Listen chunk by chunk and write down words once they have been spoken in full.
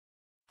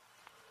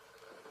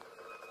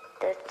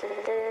Some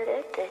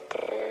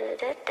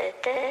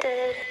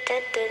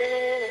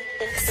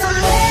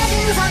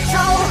legends are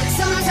told,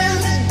 some turn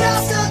to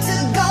dust or to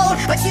gold,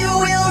 but you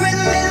will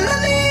remember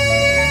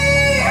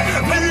me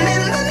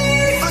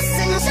for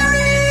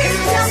centuries.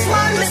 Just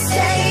one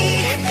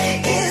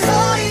mistake is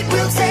all it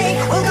will take.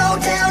 We'll go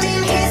down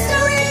in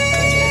history.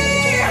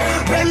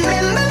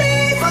 Remember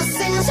me for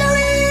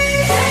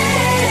centuries.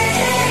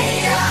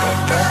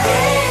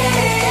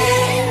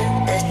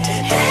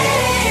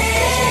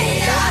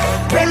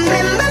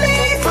 Remember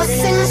me for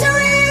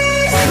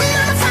centuries.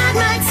 Mummified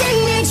my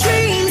teenage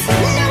dreams.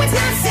 No, it's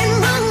nothing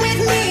wrong with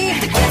me.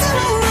 The kids are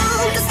all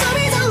wrong, the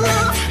stories are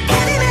wrong.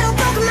 Heavy metal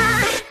broke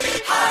my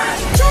heart.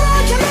 Joy,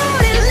 come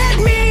on and let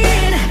me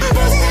in.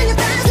 Bruises on your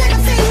thighs like a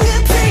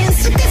fingerprints.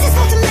 This is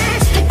supposed to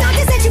match the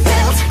darkness that you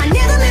felt. I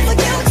never meant for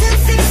you to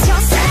fix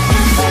yourself.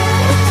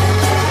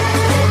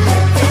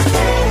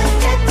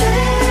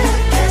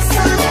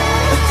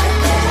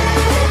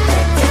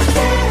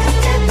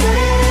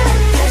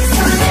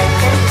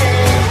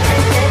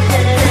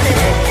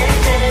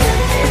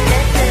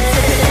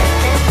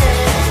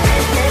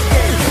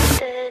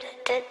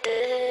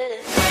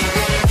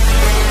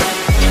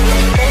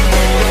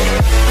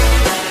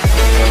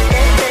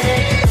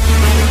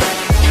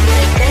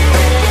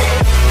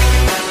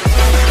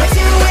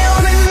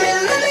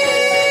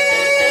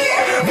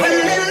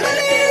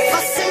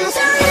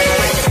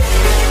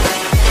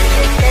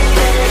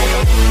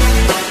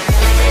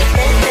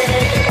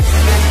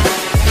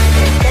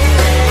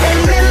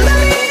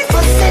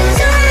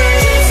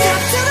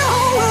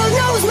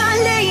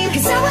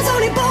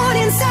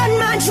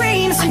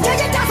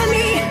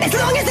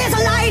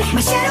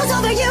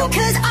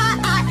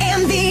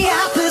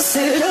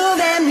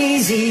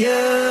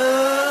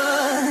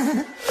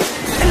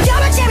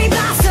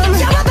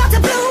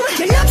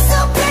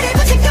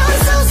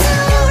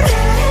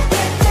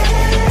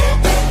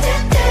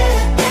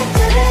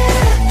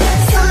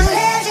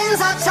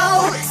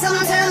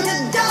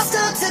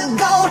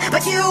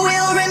 But you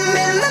will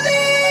remember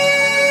me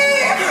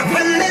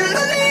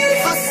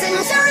for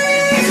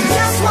centuries.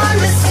 Just one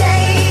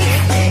mistake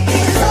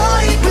is all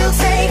it will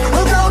take.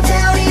 We'll go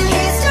down in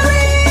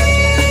history.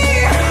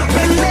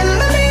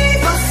 Remember me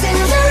for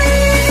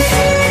centuries.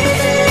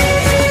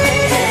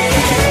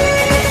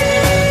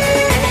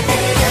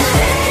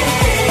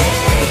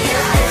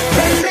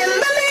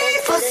 Remember me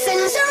for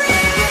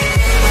centuries.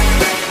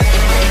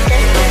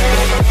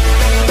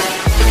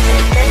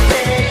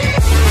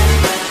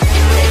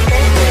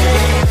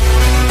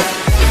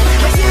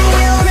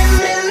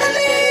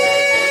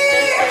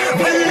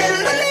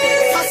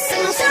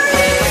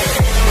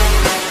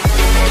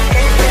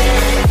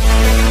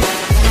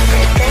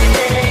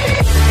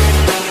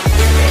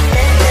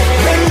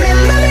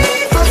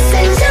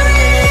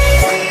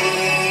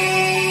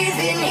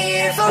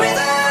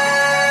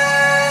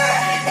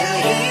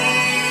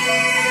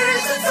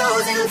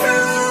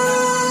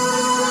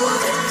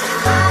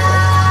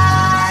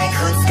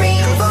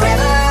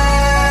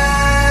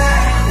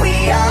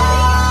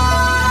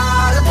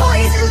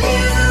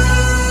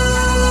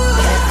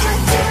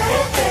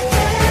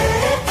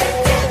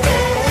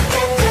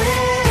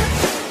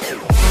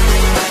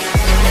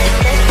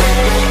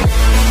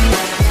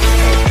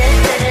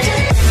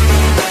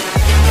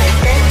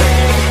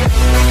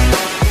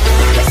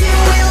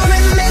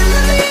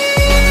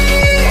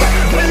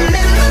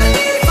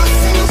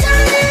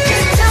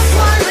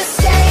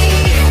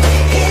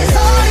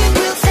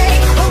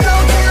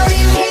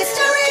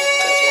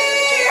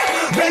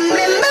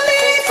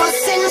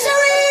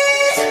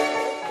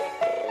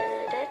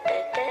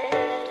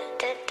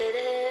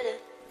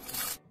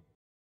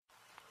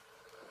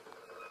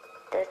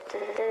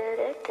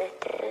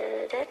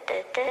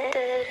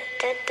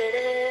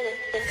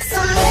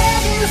 Some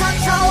legends are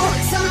told,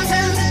 some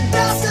turn to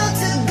dust or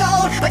to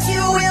gold, but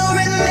you will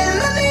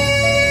remember me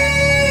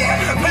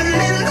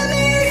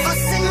for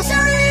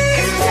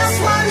centuries. Just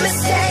one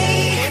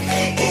mistake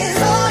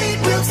is all it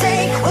will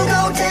take. We'll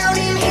go down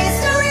in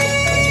history.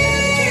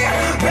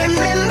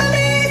 Remember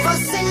me for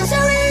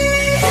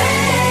centuries.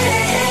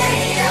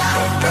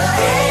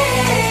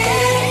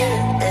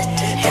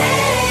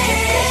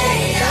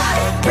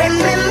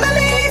 Remember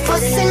me for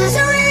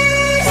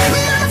centuries.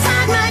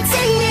 Mummified my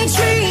teenage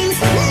dreams.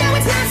 No,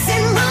 it's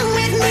nothing wrong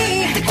with me.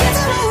 The kids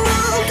are all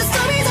wrong, the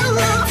stories are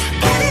wrong.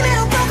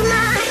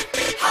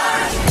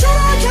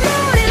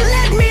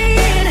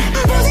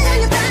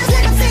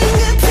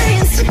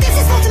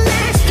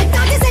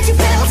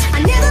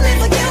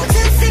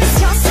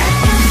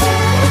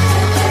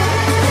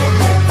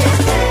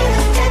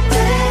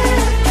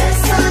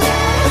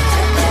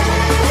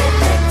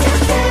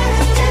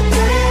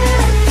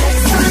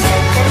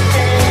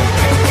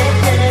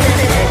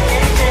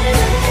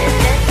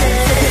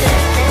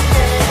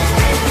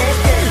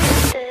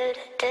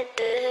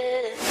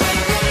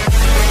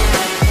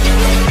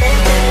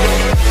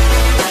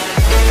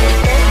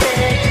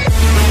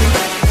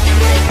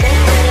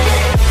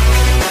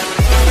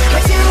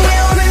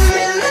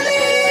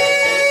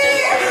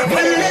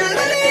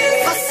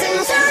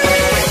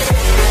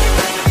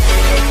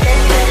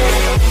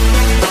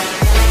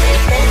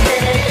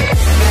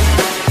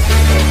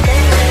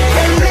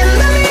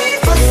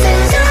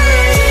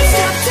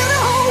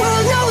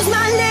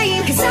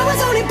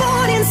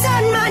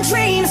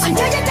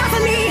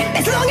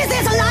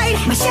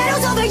 My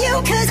shadow's over you,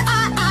 cause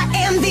I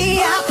am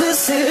the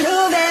opposite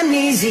of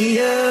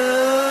amnesia.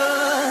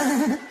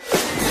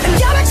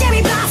 You're a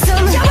cherry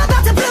blossom, you're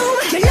about to bloom.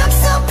 You look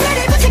so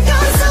pretty, but you're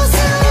gone so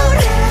soon.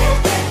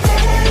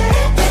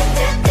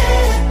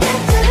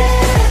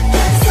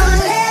 Some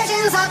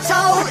legends are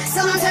told,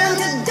 some turn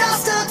to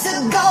dust or to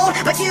gold,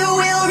 but you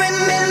will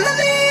remember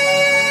me.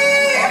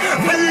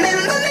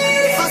 Remember me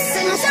for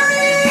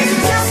centuries.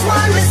 Just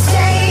one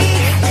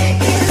mistake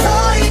is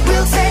all it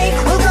will take.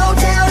 We'll go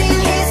down in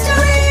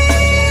history.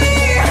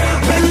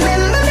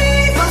 Remember me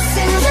for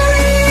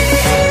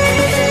centuries.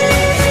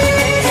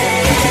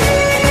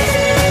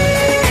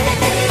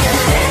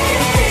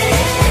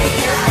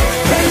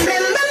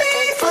 Remember me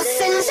for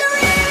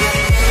centuries.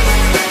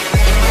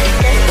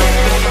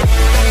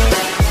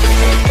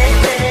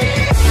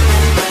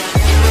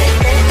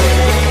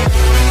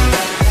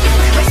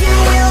 But you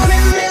will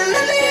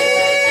remember me.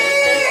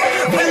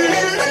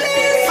 Remember me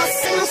for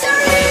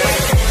centuries.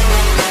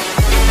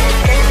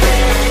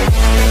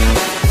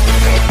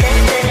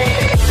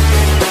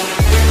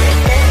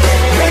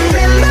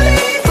 Remember me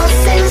for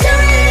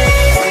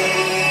centuries.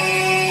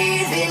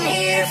 We've been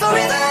here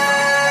forever,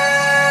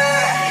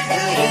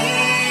 and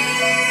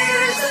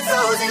here's the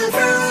frozen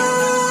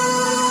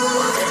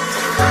fruit.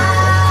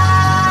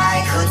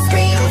 I could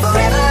scream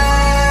forever.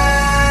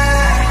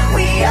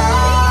 We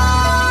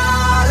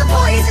are the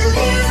poison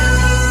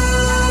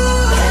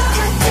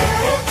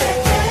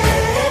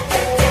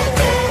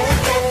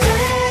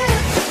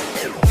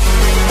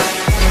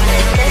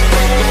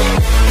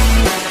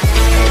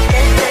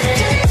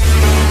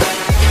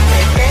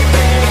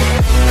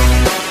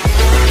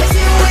But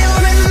you will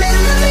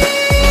remember me.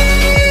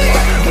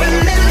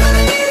 Remember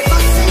me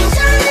for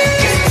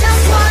centuries.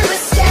 Just one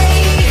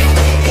mistake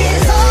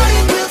is all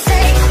it will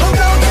take. We'll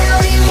go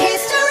down in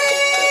history.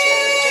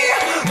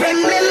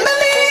 Remember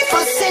me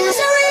for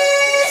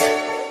centuries.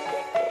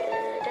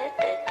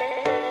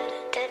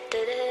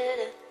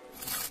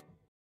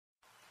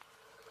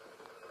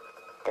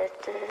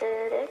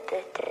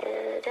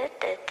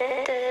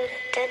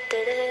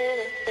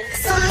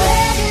 Some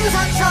legends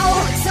are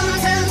told, some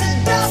turn to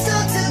dust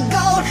or to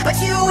gold, but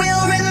you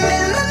will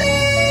remember me.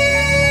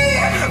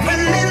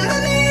 Remember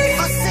me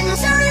for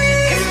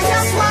centuries.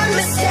 Just one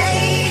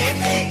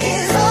mistake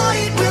is all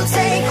it will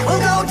take.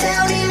 We'll go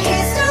down in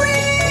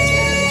history.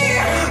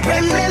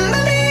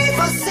 Remember me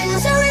for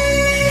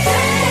centuries.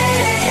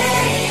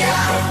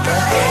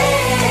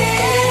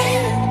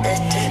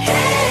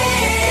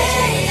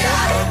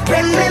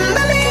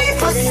 Remember me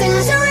for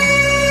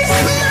centuries.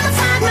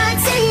 Mummified my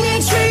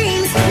teenage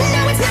dreams.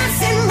 No, it's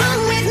nothing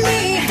wrong with me.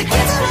 The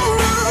kids are all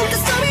wrong, the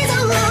stories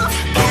are wrong.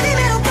 Heavy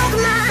metal broke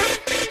my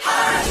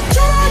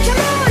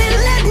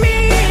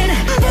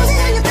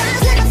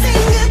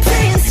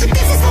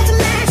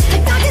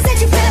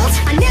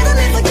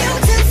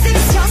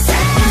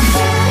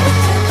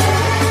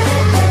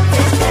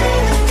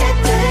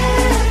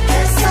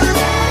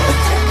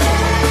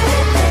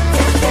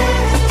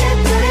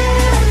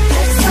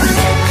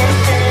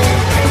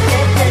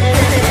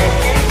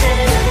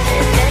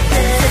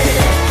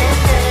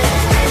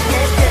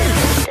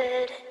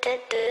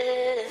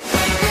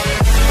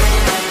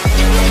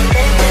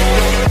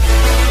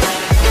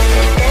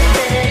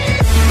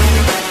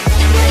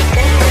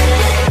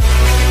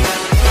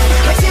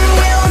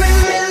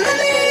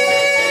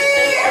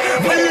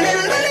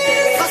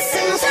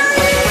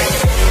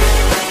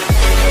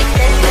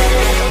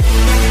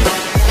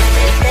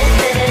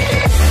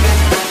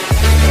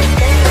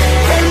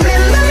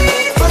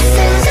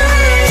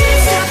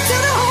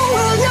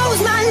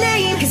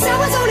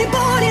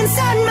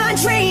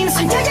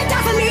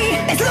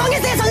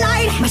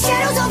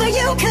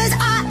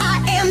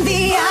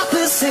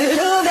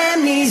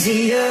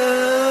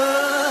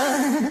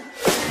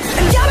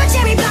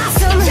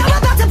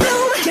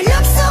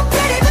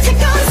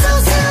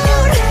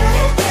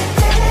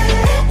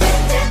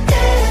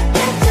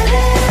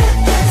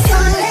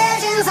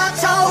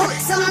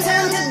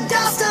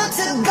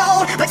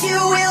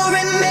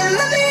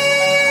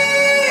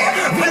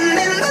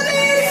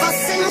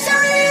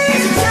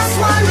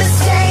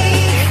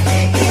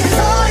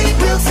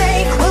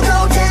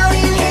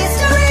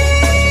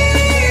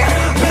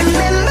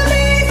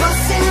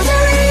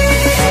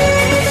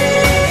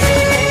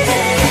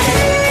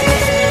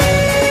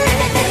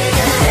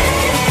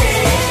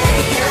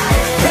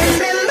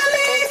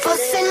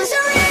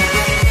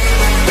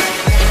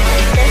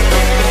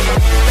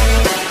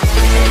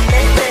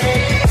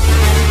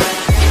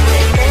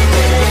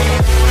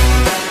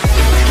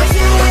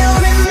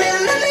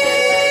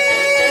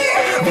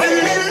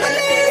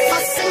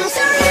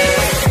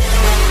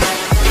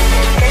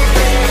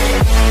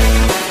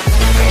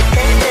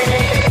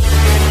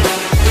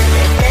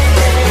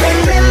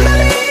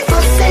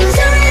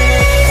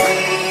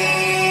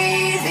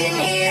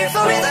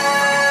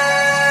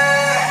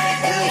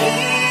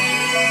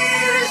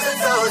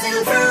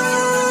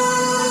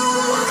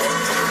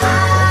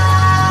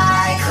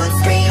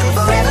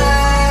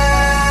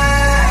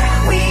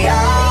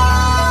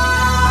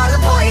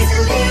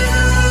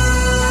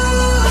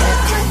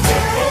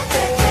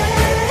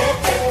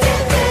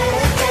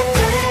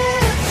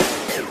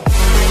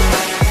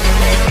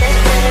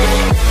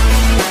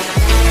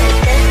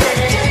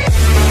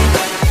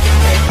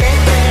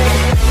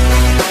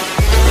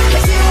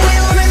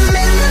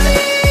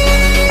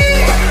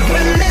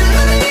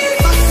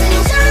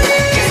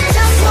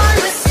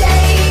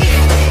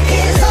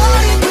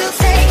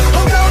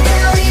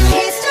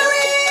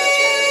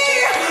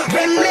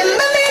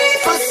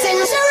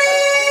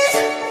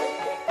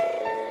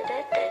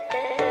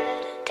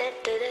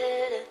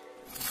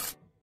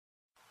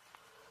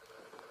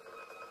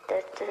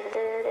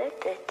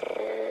Some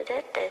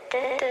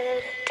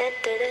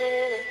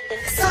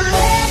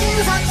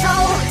legends are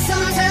told,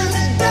 some turn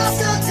to dust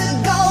or to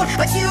gold,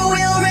 but you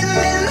will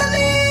remember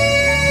me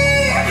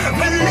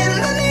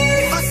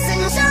for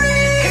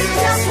centuries.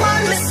 Just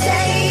one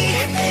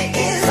mistake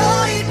is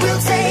all it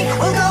will take.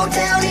 We'll go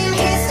down in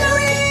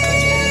history.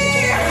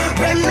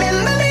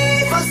 Remember me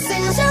for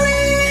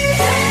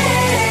centuries.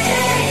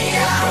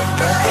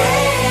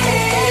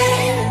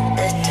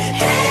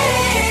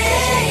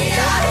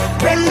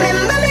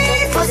 Remember me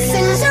for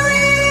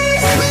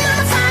centuries.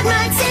 Mummified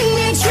my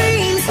teenage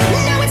dreams.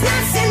 No, it's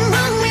nothing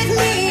wrong with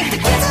me. The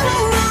kids are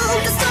all wrong,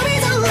 the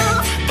stories are wrong.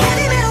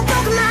 Heavy metal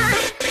broke my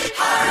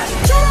heart.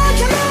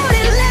 Come on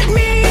and let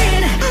me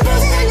in.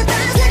 Bruises on your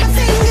thighs like a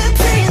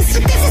fingerprints.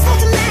 This is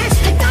supposed to match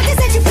the darkness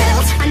that you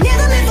felt. I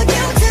never meant for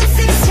you to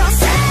fix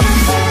yourself.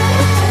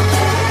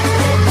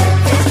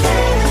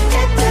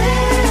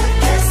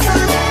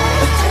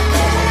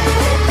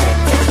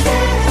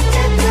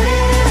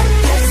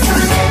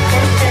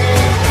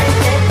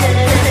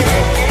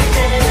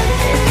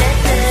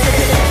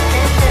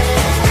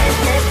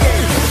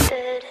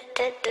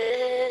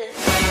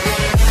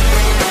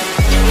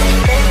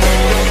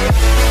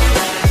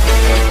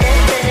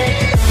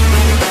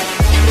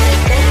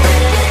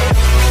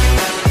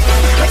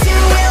 But you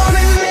will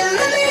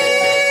remember me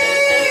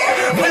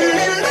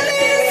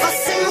for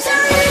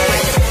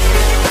centuries.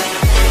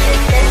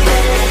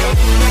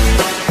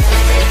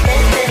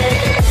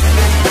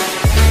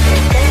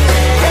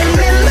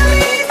 Remember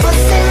me for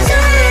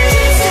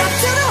centuries. Stop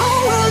till the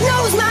whole world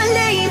knows my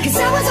name, 'cause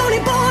I was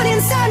only born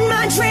inside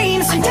my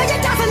dreams. Until you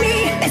die for me,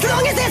 as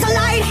long as there's a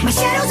light, my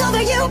shadow's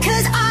over you,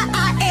 'cause I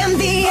am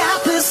the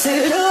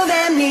opposite of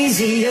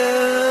amnesia.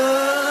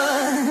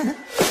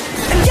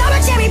 You're a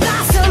cherry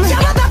blossom,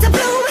 you're about to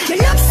bloom. You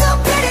look so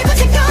pretty, but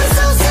you're gone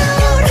so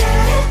soon.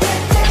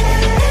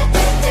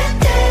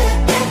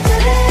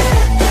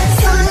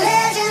 Some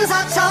legends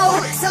are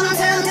told, some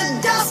turn to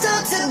dust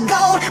or to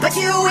gold, but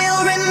you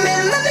will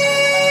remember me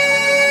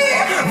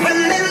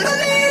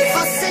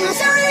for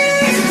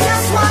centuries.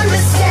 Just one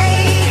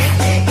mistake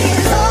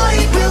is all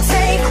it will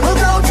take. We'll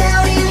go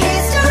down in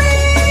history.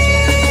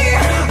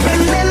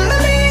 Remember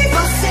me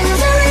for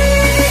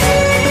centuries.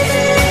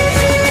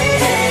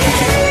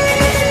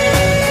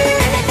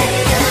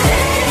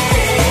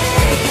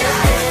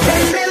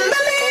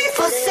 Remember me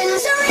for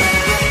centuries.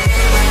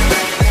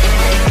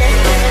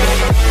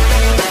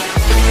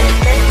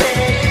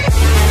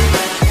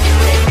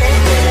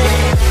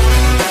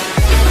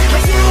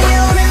 But you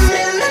will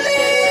remember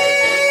me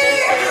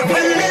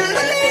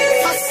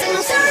for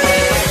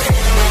centuries.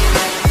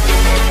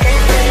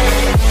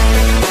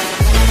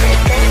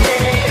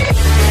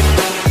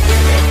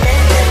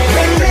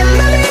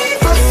 Remember me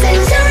for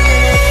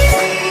centuries.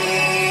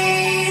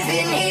 We've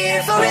been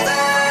here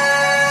forever,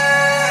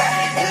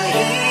 and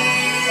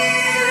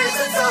here's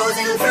the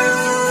frozen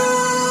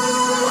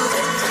fruit.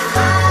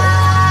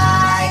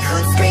 I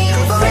could scream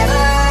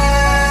forever.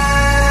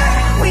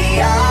 We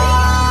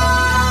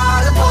are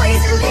the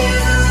poison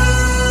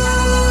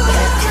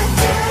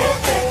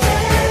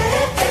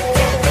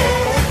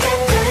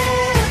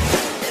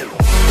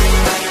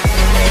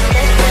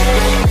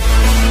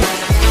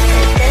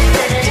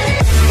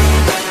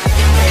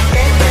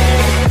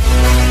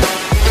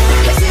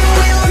But you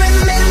will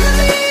remember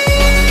me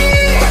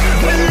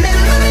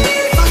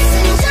for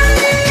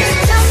centuries.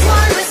 Just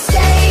one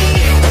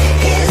mistake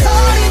is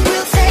all it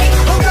will take.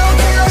 We'll go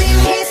down in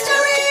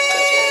history.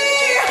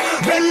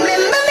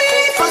 Remember me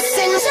for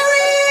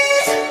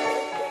centuries.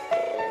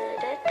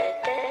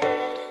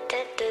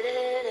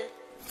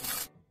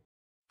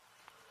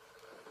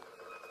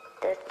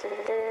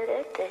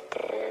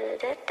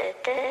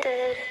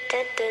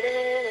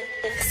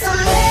 Some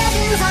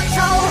legends are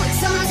told,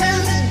 some turn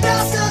to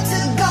dust or to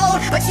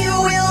gold, but you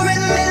will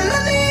remember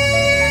me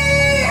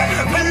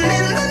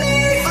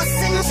for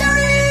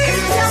centuries.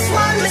 Just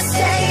one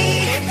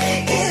mistake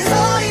is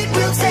all it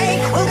will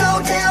take. We'll go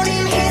down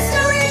in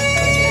history.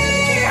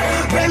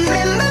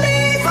 Remember me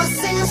for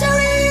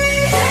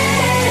centuries.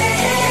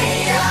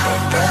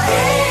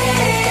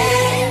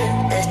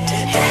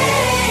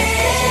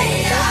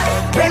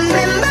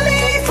 Remember me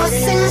for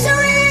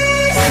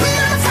centuries.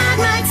 Mummified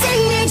my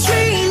teenage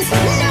dreams.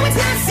 No, it's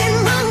nothing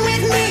wrong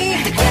with me.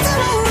 The kids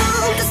are all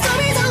wrong, the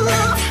stories are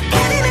wrong.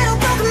 Heavy metal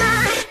broke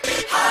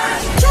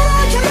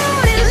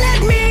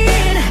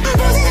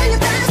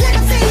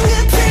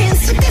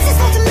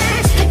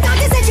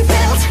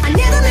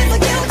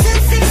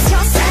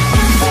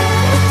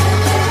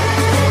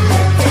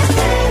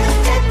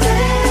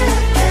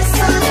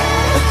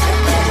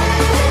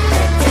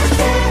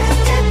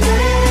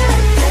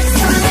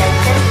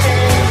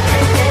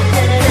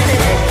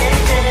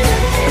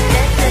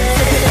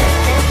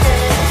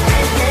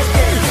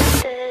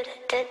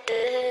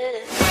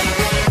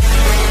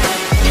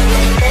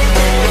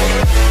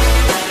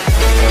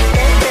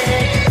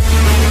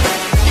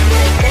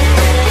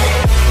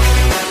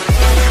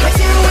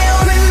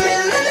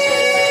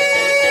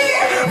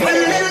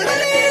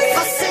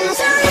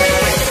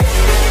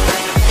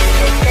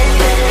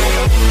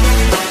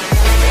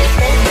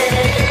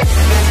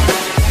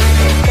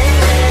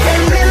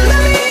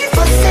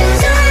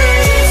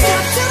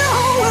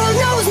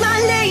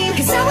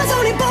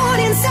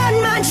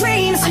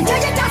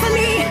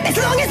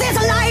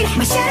light.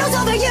 My shadow's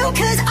over you,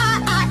 cause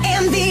I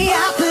am the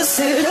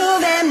opposite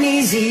of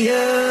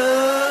amnesia.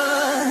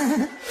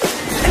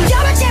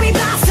 You're a cherry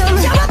blossom,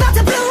 you're about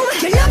to bloom.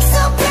 You look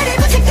so pretty,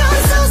 but you're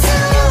gone so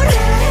soon.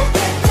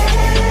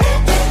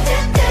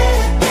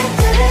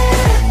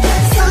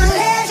 Some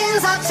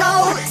legends are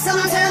told,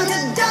 some turn to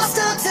dust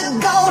or to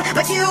gold,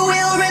 but you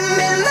will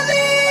remember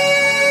me.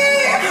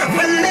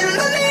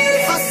 Remember me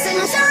for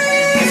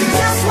centuries.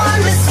 Just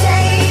one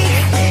mistake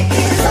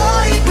is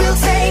all it will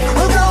take.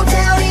 We'll go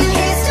down in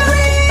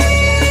history.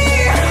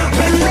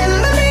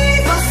 Remember me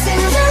for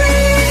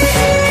centuries.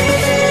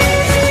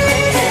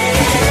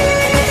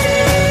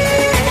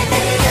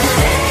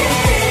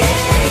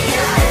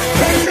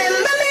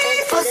 Remember me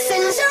for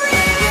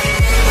centuries.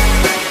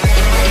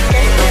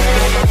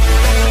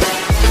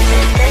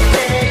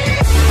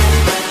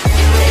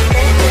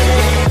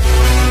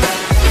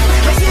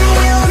 But you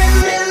will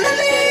remember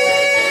me.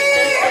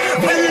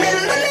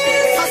 Remember me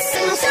for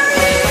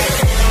centuries.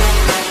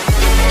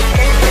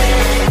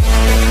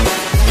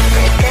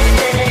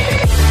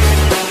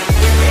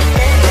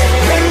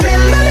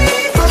 Remember me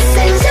for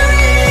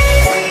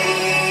centuries.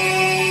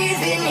 We've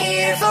been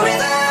here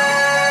forever,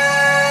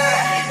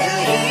 and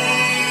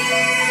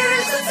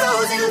here's the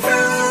frozen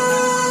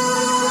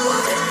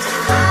fruit.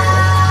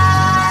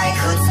 I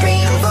could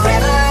scream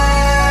forever.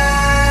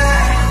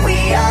 We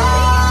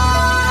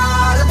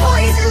are the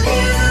poison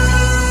you.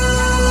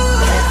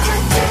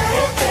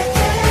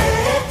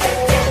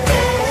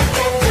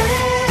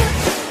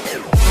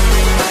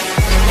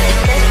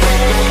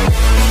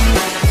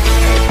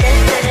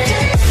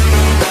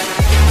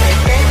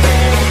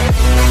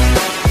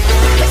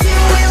 But you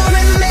will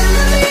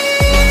remember me.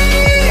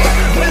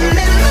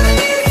 Remember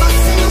me for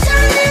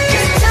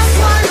centuries. Just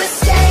one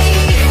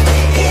mistake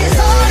is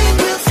all it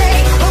will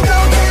take. We'll go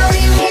down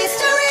in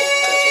history.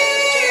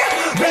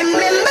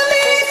 Remember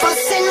me for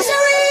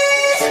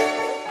centuries.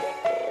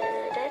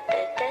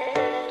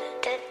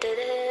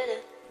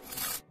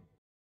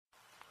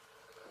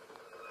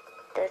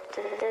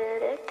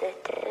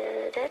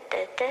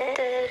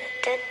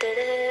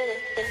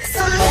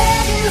 Some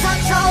legends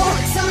are told,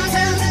 some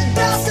turn to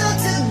dust or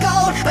to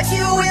gold, but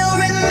you will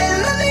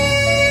remember me.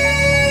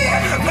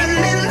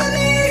 Remember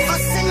me for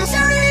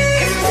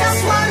centuries.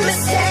 Just one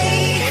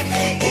mistake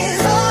is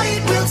all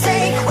it will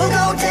take. We'll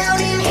go down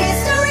in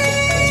history.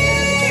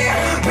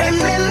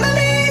 Remember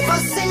me for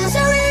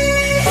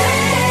centuries.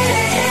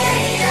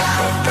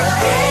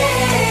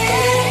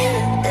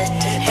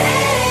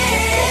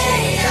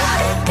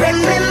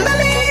 Remember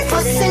me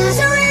for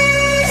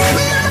centuries.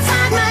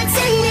 Mummified my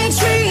teenage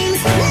dreams.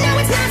 No,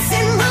 it's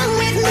nothing wrong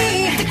with me.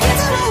 The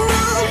kids are all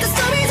wrong, the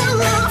stories are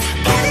long.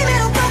 Heavy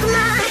metal broke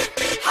my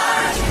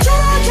heart.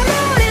 Come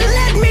on and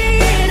let me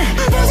in.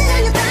 Bruises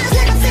on your thighs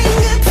like a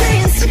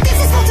fingerprints. This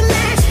is for to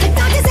match the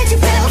darkness that you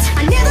felt.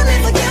 I never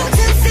meant for you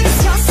to fix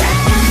yourself.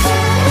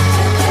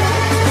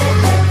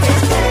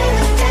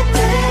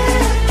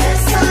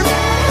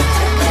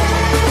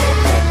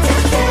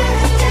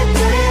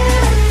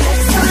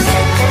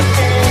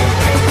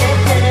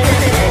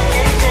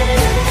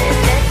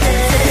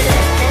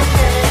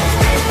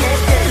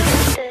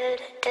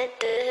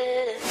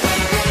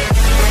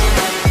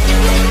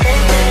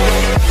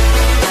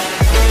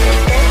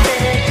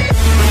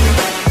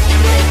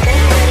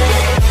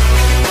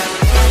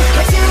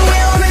 But you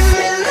will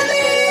remember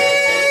me.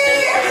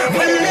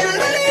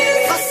 Remember me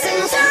for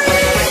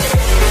centuries.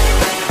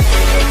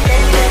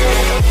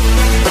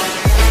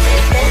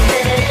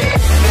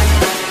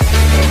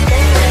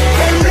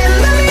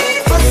 Remember me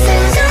for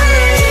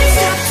centuries.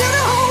 Up to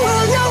the whole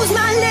world knows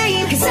my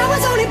name, 'cause I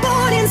was only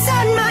born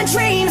inside my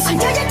dreams.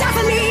 Until you die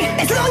for me,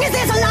 as long as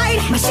there's a light.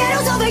 My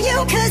shadow's over you,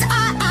 'cause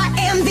I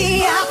am the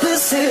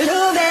opposite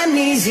of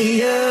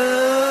amnesia.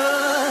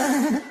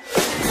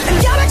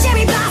 You're a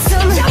cherry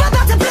blossom, you're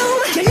about to bloom.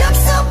 You look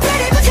so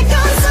pretty, but you're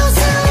gone so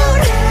soon.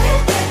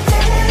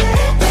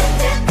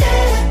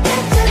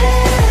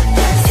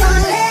 Some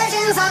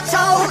legends are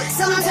told,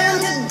 some turn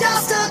to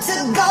dust or to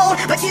gold,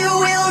 but you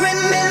will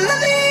remember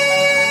me.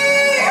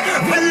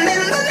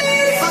 Remember me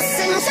for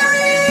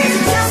centuries.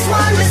 Just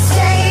one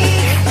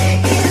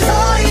mistake is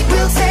all it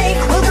will take.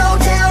 We'll go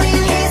down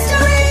in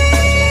history.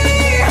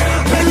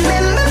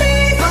 Remember me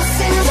for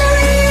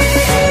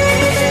centuries.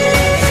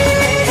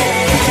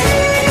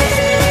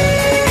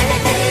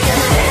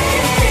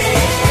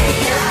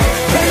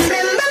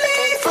 Remember me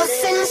for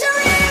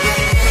centuries.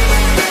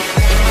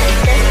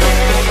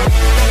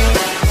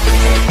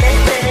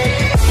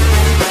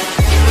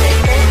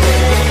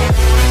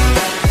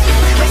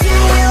 But you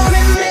will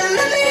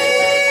remember me.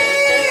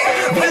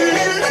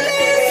 Remember me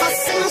for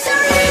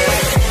centuries.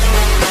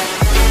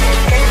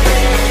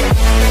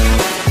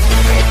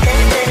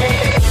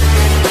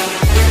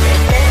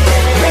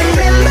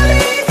 Remember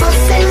me for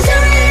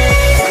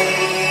centuries.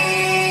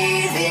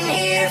 We've been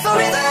here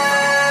forever,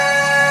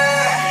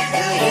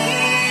 and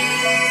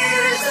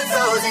here's the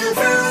frozen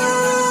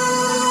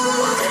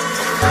fruit.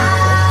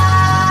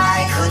 I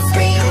could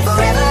scream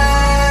forever.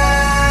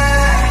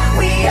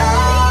 We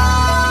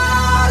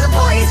are the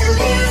poison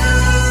you.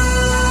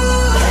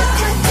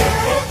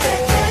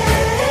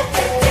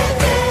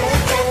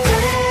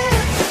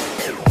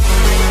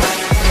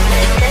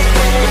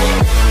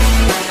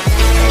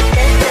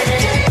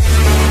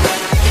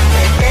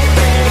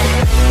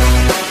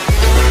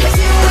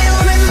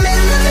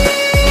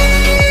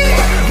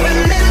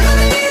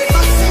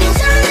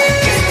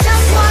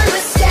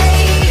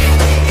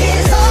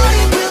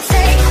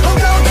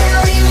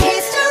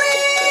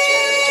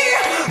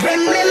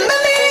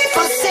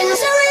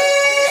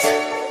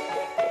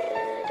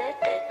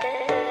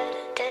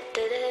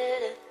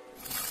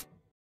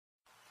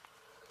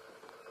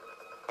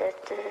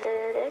 Some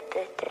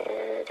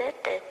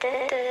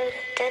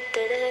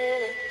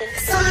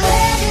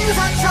legends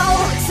are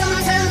told, some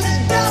turn to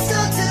dust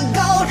or to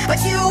gold, but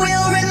you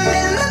will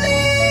remember me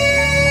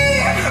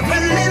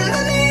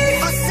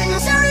for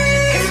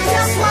centuries.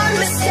 Just one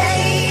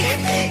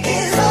mistake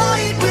is all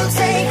it will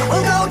take.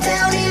 We'll go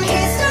down in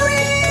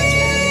history.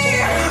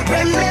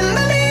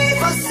 Remember me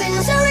for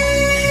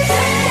centuries.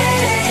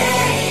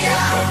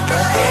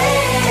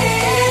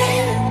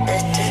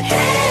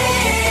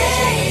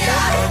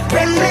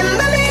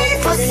 Remember me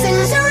for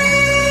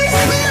centuries.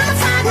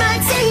 Mummified my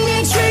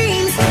teenage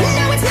dreams.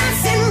 No, it's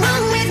nothing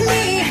wrong with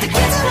me. The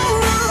kids are all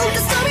wrong,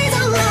 the stories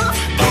are wrong.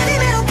 Heavy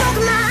metal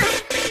broke my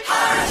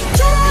heart.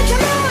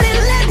 Come on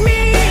and let me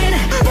in.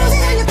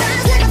 Bruises on your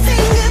thighs like a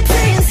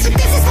fingerprints.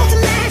 This is supposed to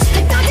match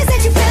the darkness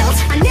that you felt.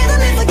 I never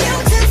meant for you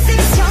to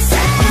fix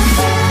yourself.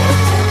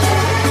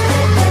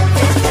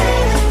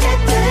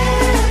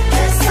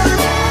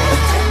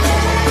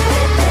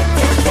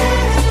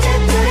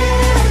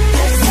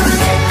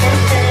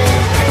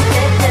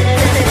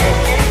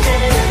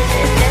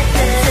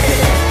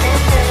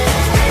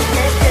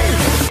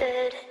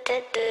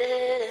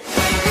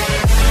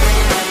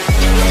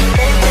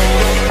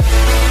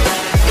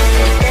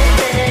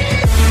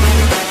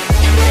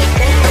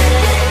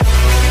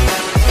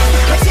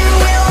 But you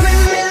will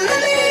remember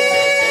me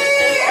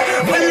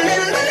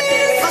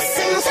for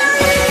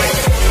centuries.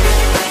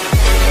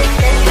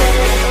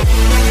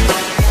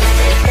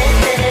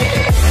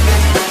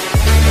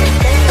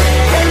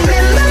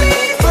 Remember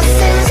me for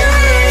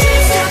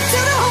centuries. Stop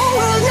till the whole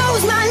world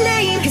knows my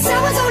name, 'cause I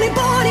was only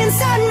born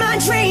inside my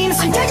dreams.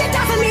 Until you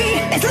die for me,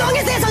 as long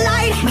as there's a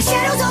light, my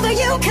shadow's over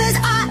you, 'cause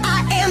I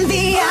am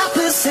the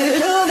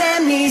opposite of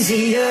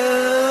amnesia.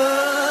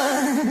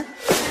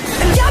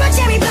 You're a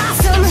cherry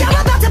blossom, you're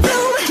about to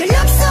bloom. You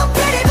look so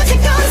pretty, but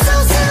you're gone so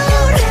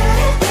soon.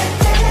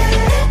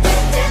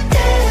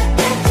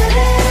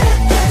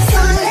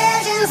 Some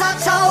legends are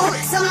told,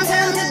 some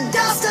turn to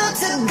dust or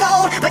to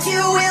gold, but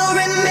you will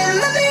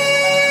remember me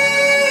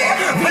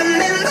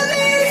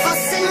for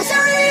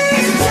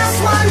centuries. Just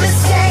one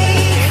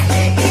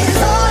mistake is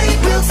all it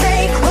will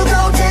take. We'll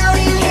go down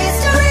in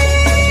history.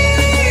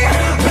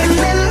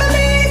 Remember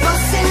me for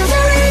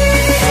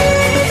centuries.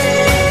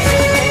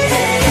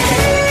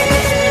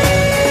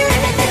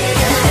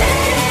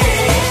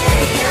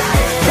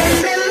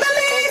 Remember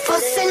me for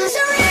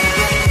centuries.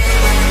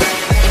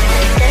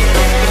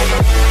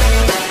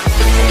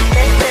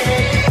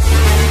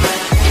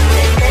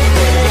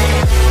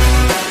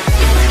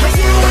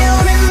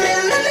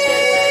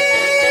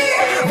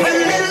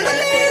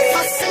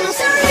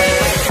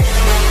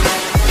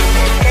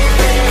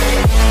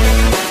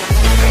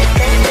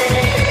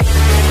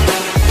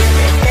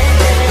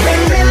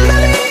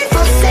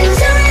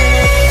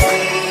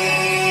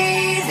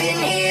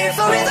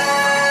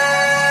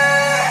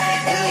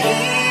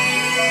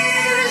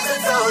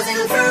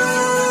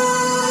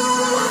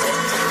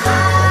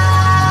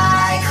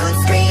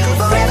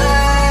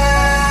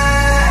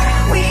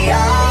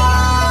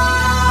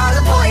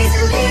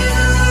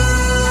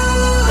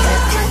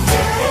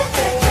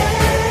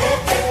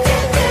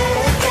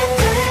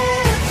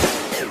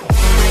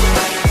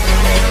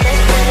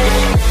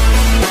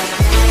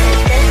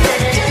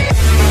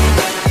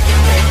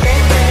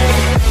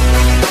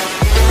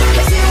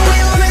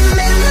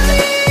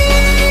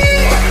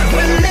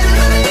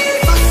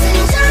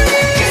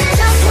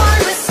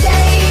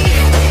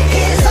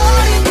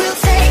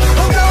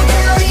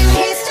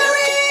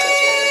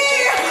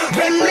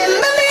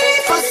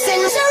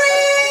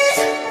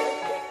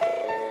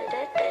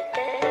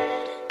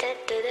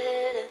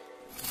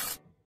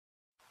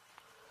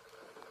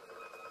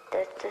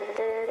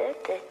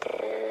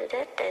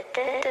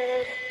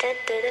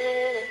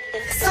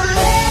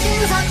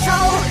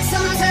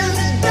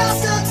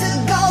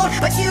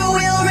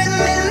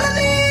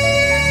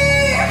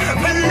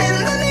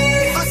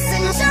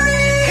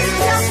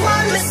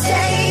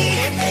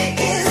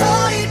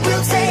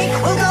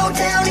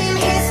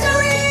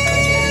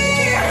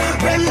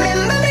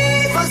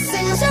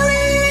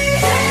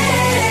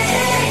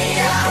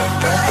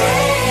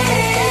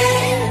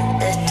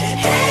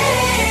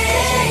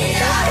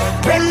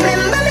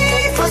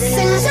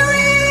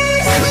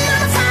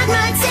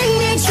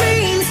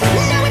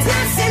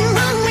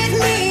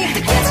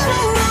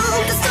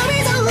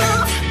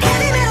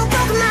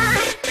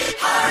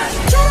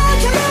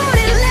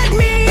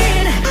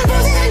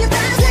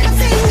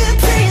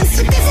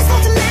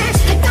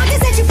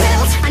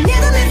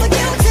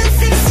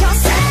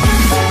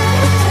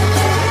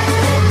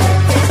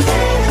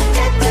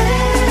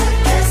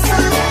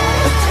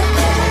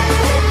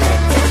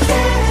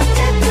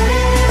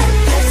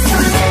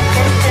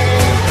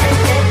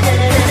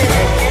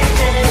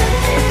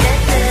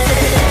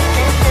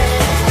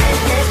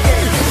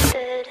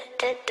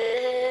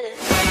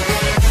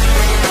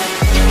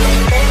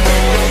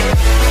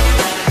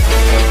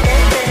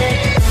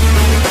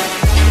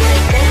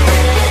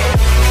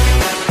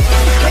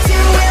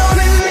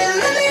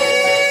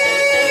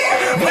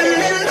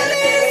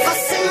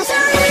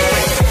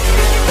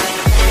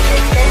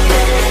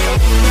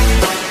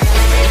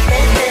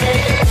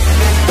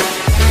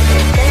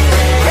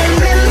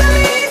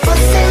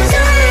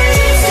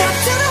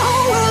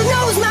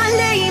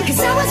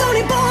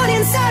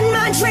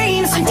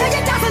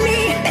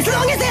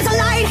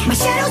 My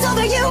shadow's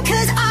over you,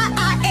 cause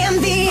I am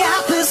the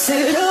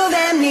opposite of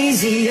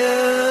amnesia.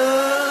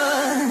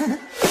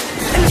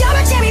 You're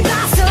a cherry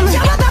blossom,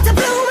 you're about to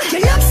bloom. You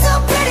look so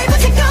pretty, but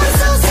you're gone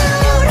so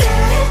soon.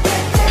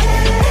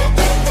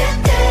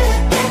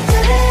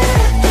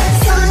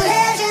 Some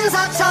legends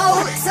are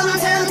told, some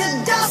turn to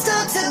dust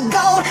or to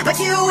gold, but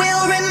you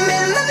will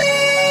remember me.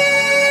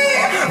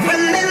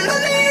 Remember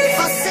me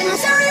for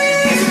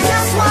centuries.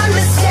 Just one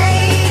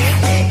mistake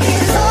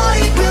is all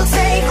it will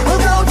take.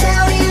 We'll go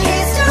down in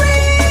history.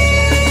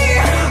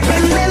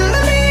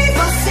 Remember me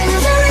for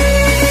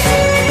centuries.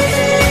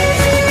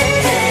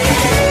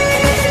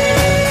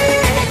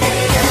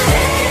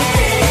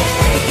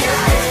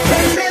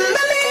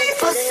 Remember me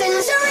for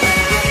centuries.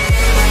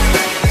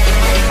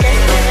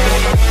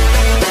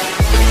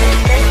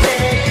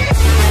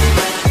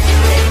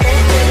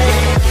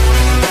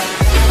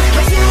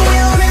 But you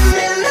will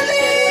remember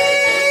me.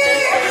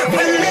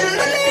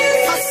 Remember me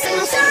for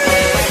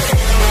centuries.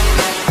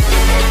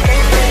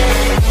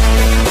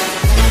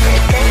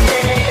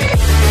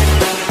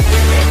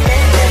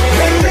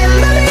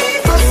 Remember me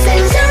for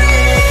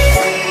centuries.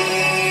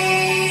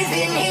 We've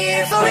been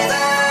here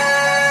forever,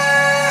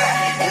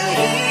 and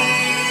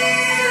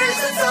here's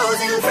the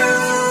frozen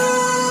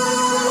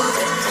fruit.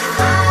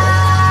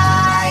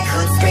 I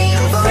could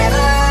scream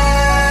forever.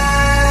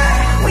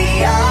 We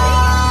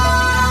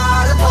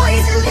are the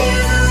poison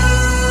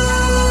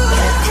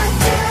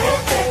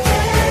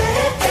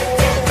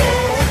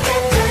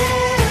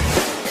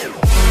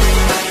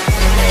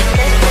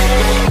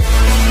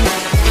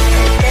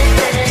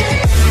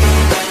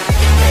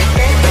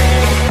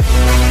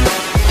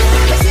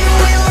But you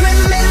will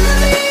remember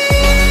me.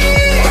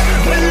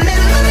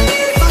 Remember me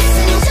for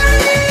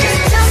centuries.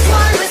 Just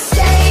one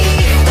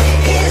mistake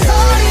is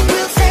all it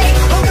will take.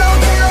 We'll go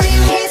down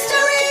in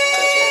history.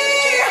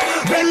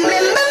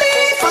 Remember me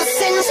for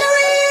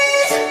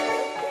centuries.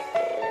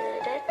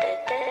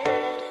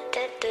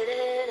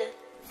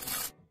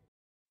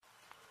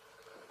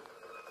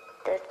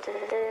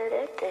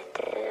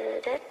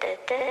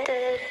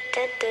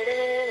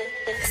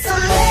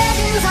 Some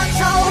legends are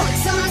told,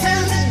 some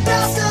turn to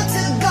dust or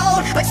to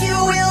gold, but you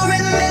will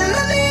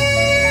remember me.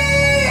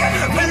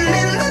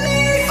 Remember me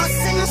for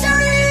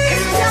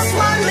centuries. Just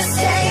one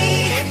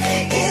mistake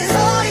is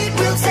all it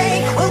will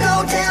take. We'll go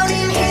down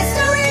in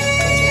history.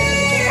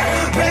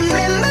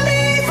 Remember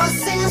me for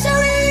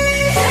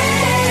centuries.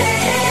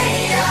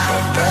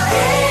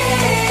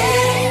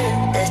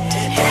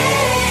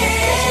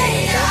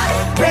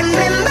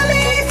 Remember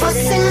me for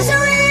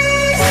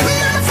centuries.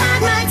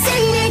 Mummified my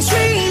teenage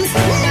dreams.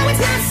 No, it's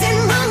nothing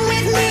wrong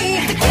with me.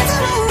 The kids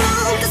are all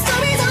wrong, the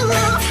stories are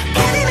wrong.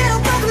 Heavy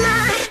metal broke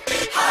my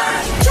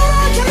heart.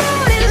 Come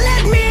on and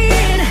let me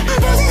in.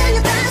 Bruises on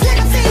your thighs like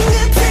a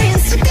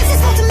fingerprints. This is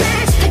for to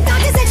match the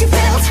darkness that you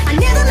felt. I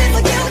never meant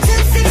for you to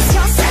fix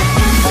yourself.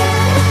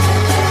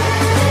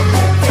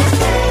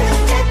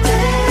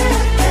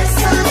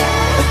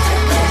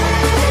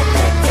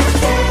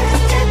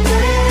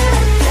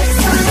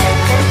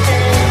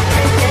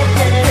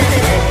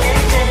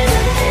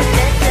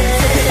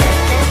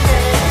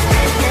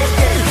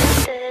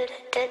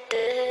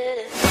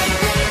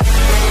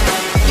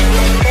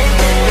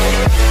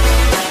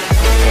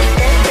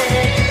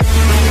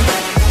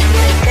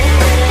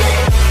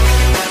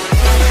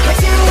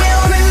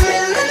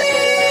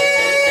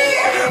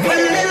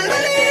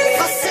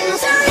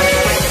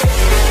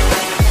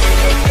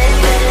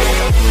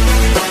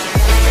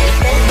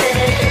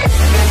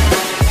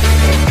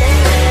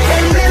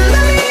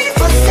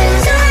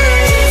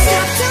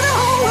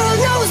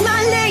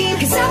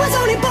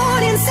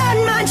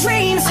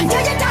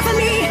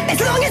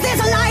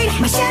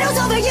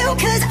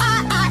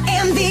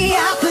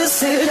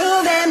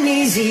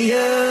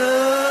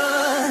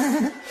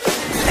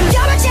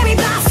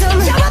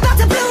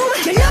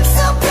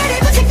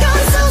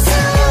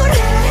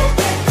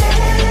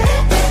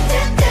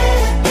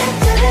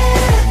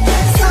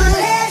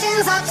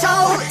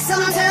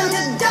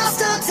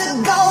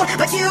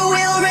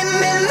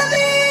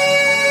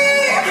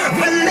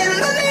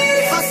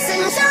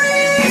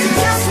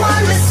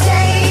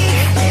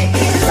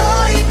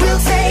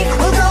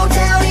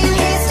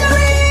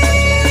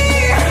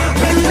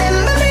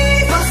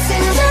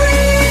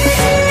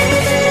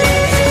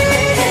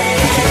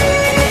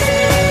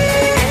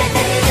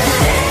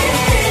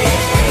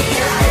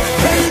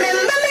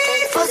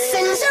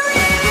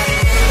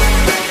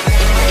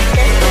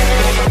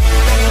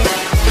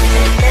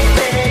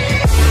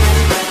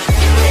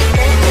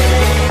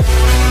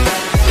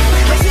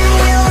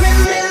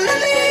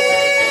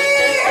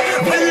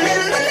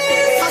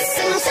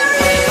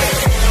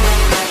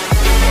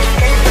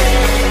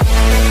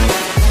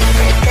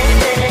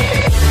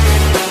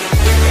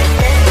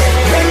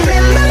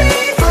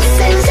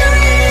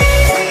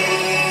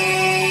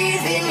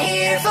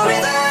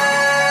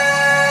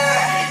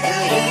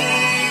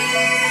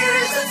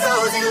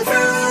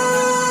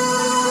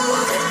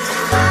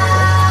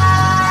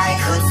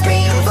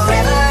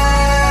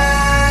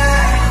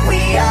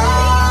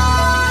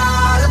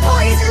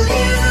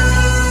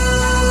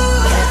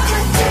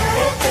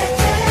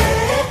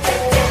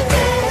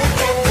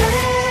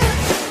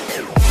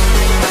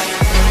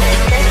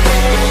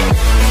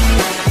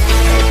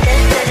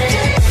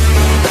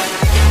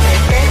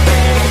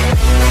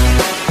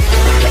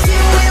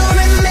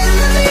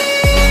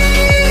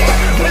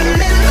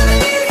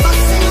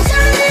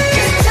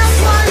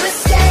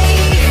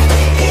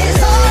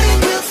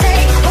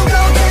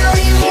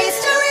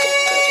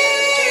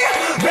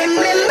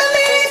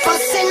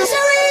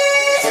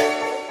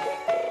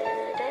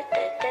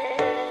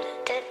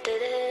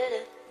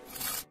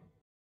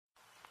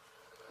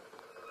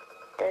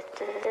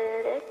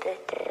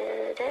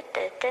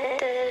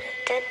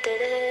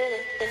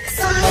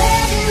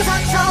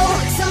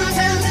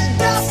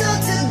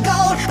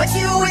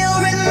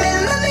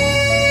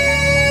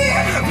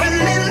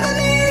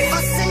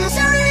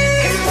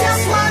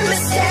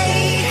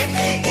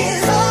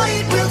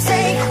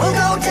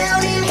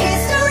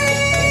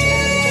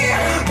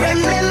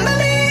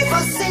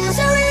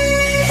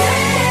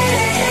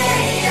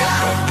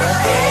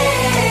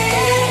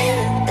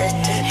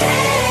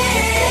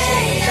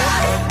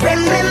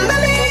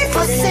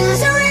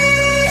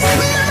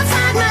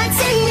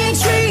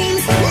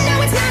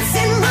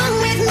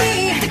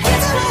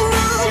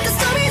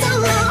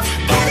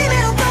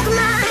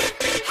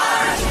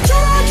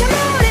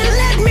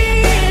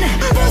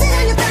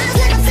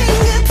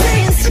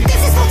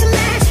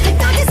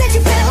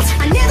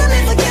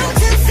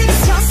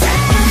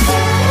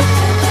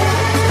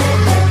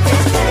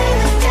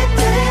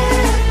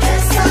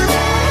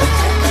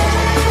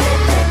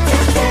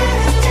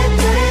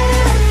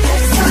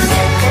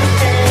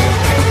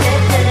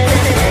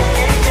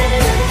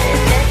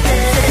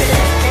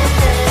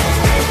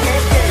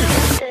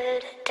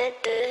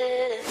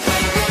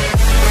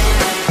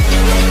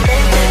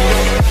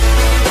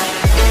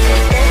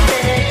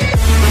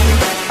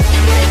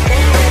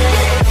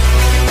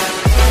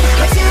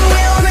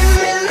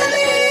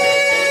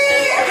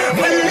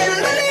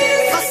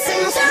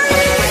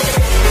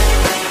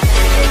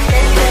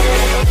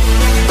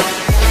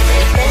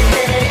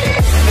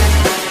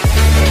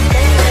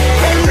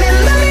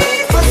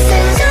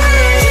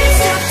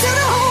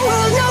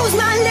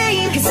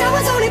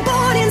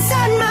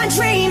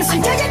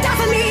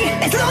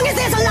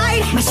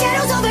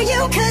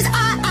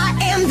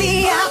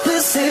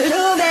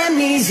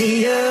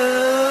 easier.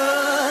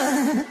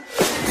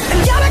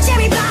 You're a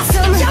cherry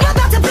blossom, you're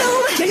about to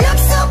bloom. You look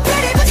so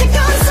pretty, but you're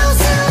gone so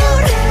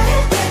soon.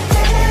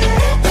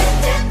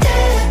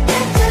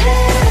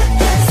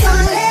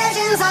 Some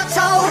legends are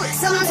told,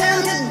 some turn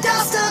to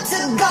dust or to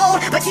gold,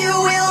 but you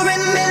will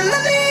remember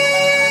me.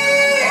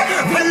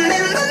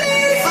 Remember me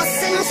for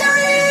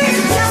centuries.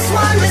 Just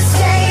one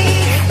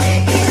mistake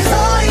is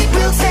all it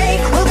will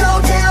take. We'll go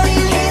down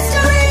in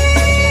history.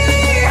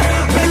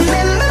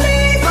 Remember me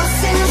for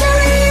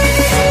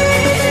centuries.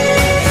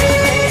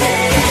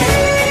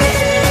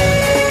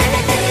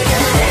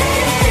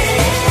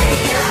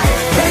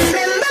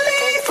 Remember me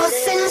for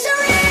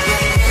centuries.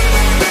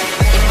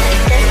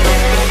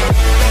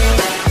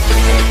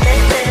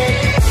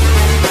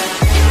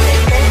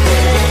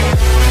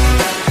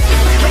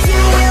 But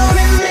you will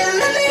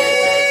remember me.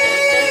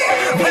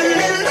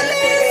 Remember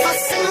me for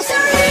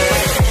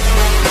centuries.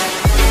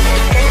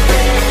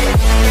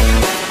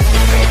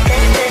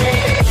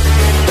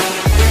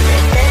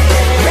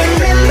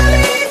 Remember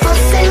me for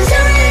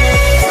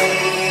centuries.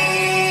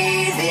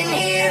 We've been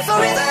here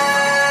forever,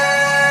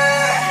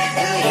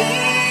 and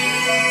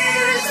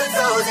here's the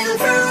frozen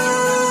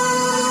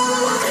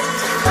fruit.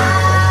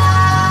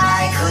 I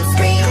could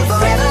scream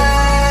forever.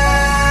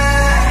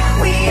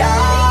 We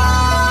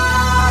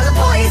are the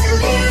poison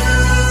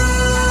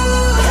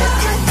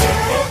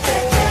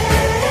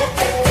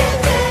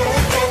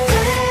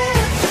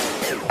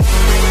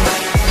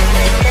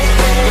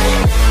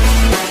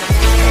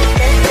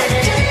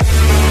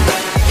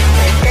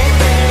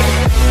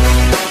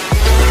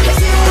But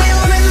you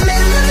will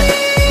remember me.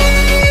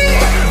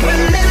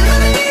 Remember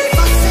me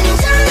for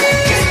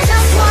centuries.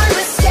 Just one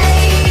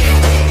mistake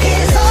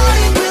is all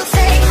it will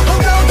take.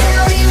 We'll go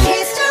down in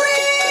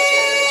history.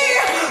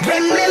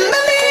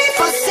 Remember me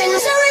for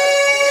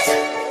centuries.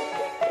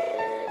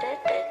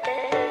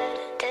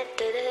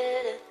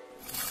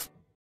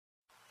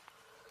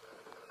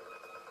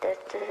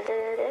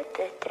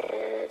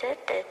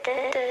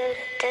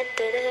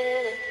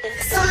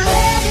 Some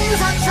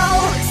legends are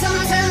told, some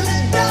turn to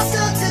dust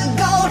or to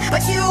gold,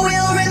 but you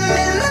will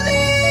remember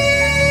me.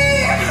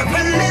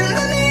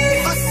 Remember me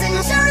for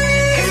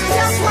centuries.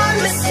 Just one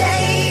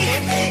mistake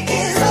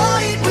is all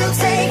it will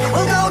take.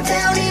 We'll go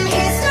down in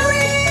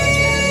history.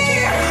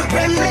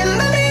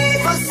 Remember me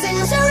for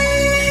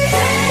centuries.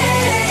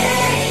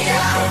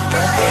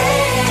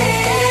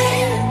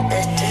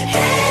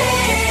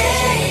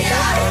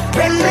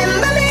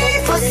 Remember me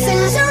for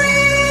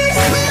centuries.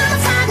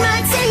 Mummified my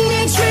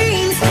teenage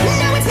dreams.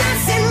 No, it's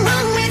nothing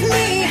wrong with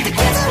me. The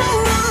kids are all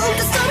wrong,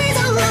 the stories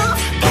are wrong.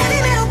 Heavy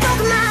metal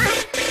broke my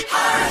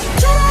heart.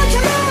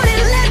 Come on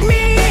and let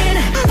me in.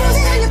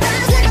 Bruises on your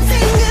thighs like a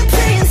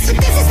fingerprints.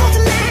 This is supposed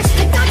to match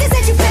the darkness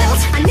that you felt.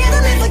 I never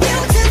meant for you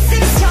to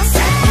fix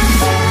yourself.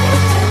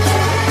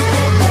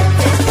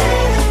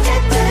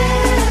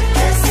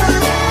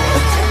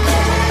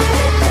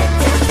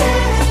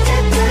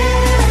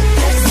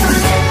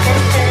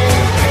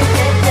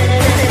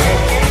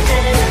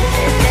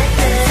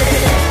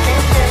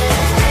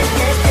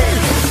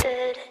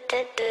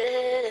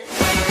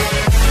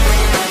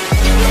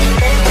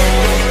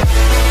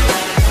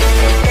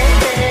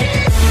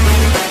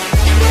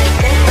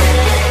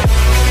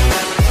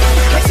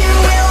 But you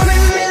will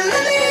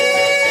remember me.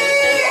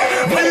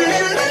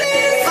 Remember me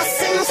for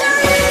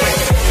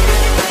centuries.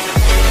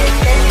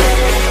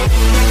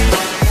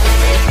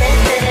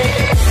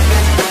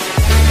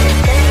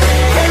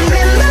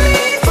 Remember me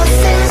for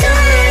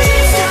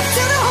centuries. Stop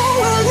till the whole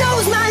world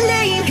knows my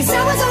name. 'Cause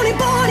I was only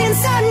born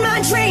inside my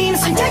dreams.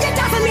 Until you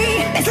die for me,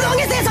 as long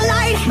as there's a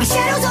light. My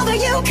shadow's over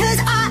you, 'cause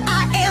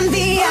I am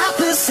the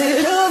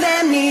opposite of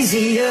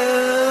amnesia.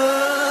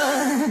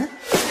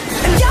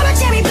 You're a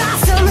cherry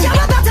blossom,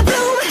 you're about to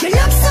bloom. You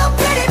look so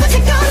pretty, but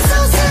you're gone so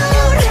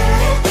soon.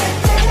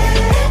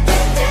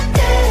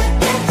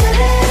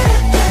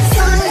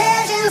 Some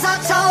legends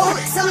are told,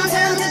 some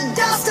turn to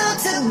dust or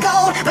to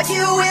gold, but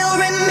you will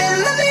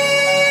remember me.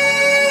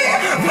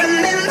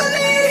 Remember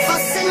me for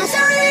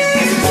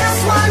centuries.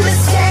 Just one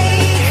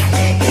mistake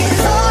is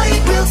all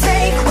it will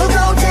take. We'll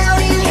go down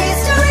in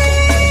history.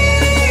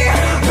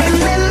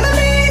 Remember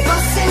me for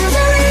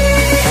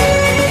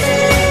centuries.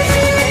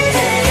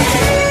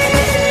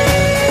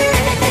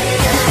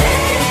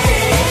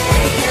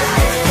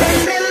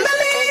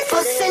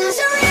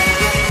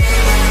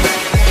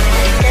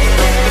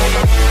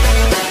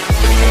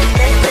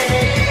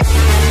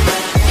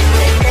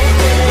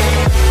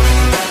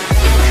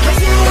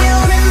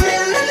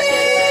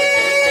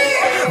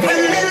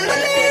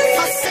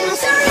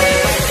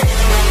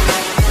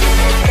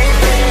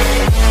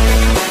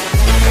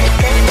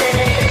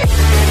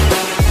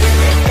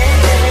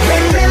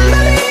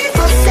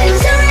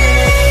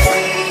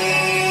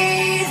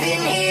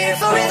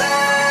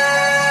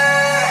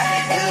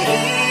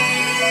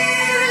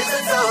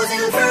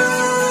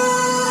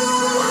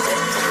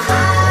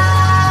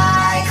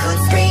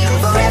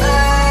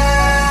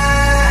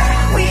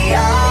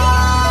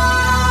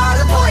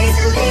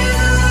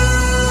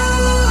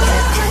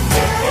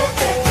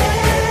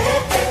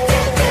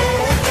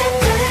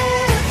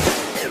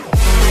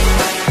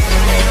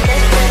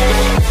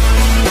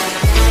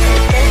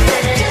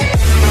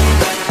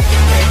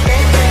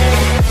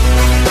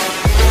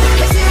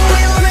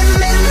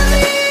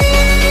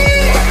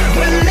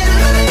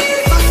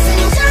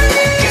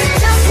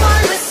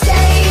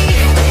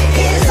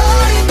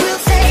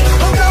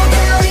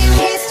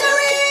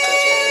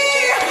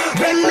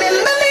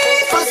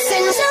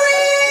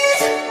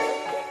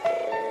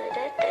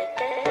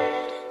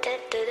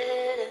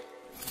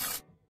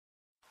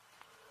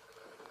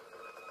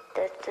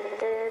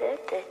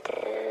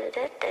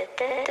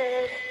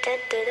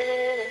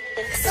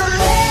 Some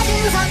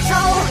legends are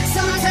told,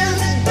 some turn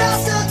to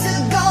dust or to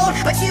gold,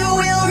 but you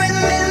will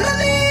remember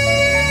me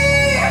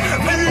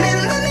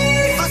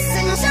for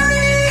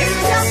centuries. And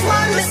just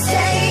one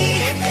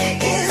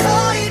mistake is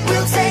all it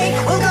will take.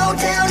 We'll go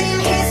down in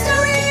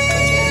history.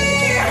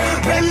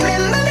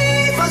 Remember me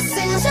for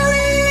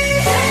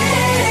centuries.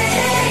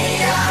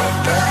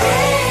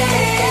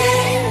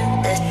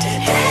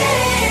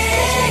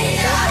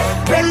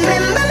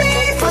 Remember me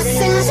for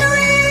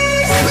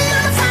centuries.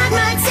 Mummified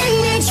my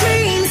teenage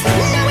dreams.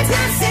 No, it's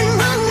nothing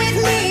wrong with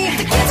me.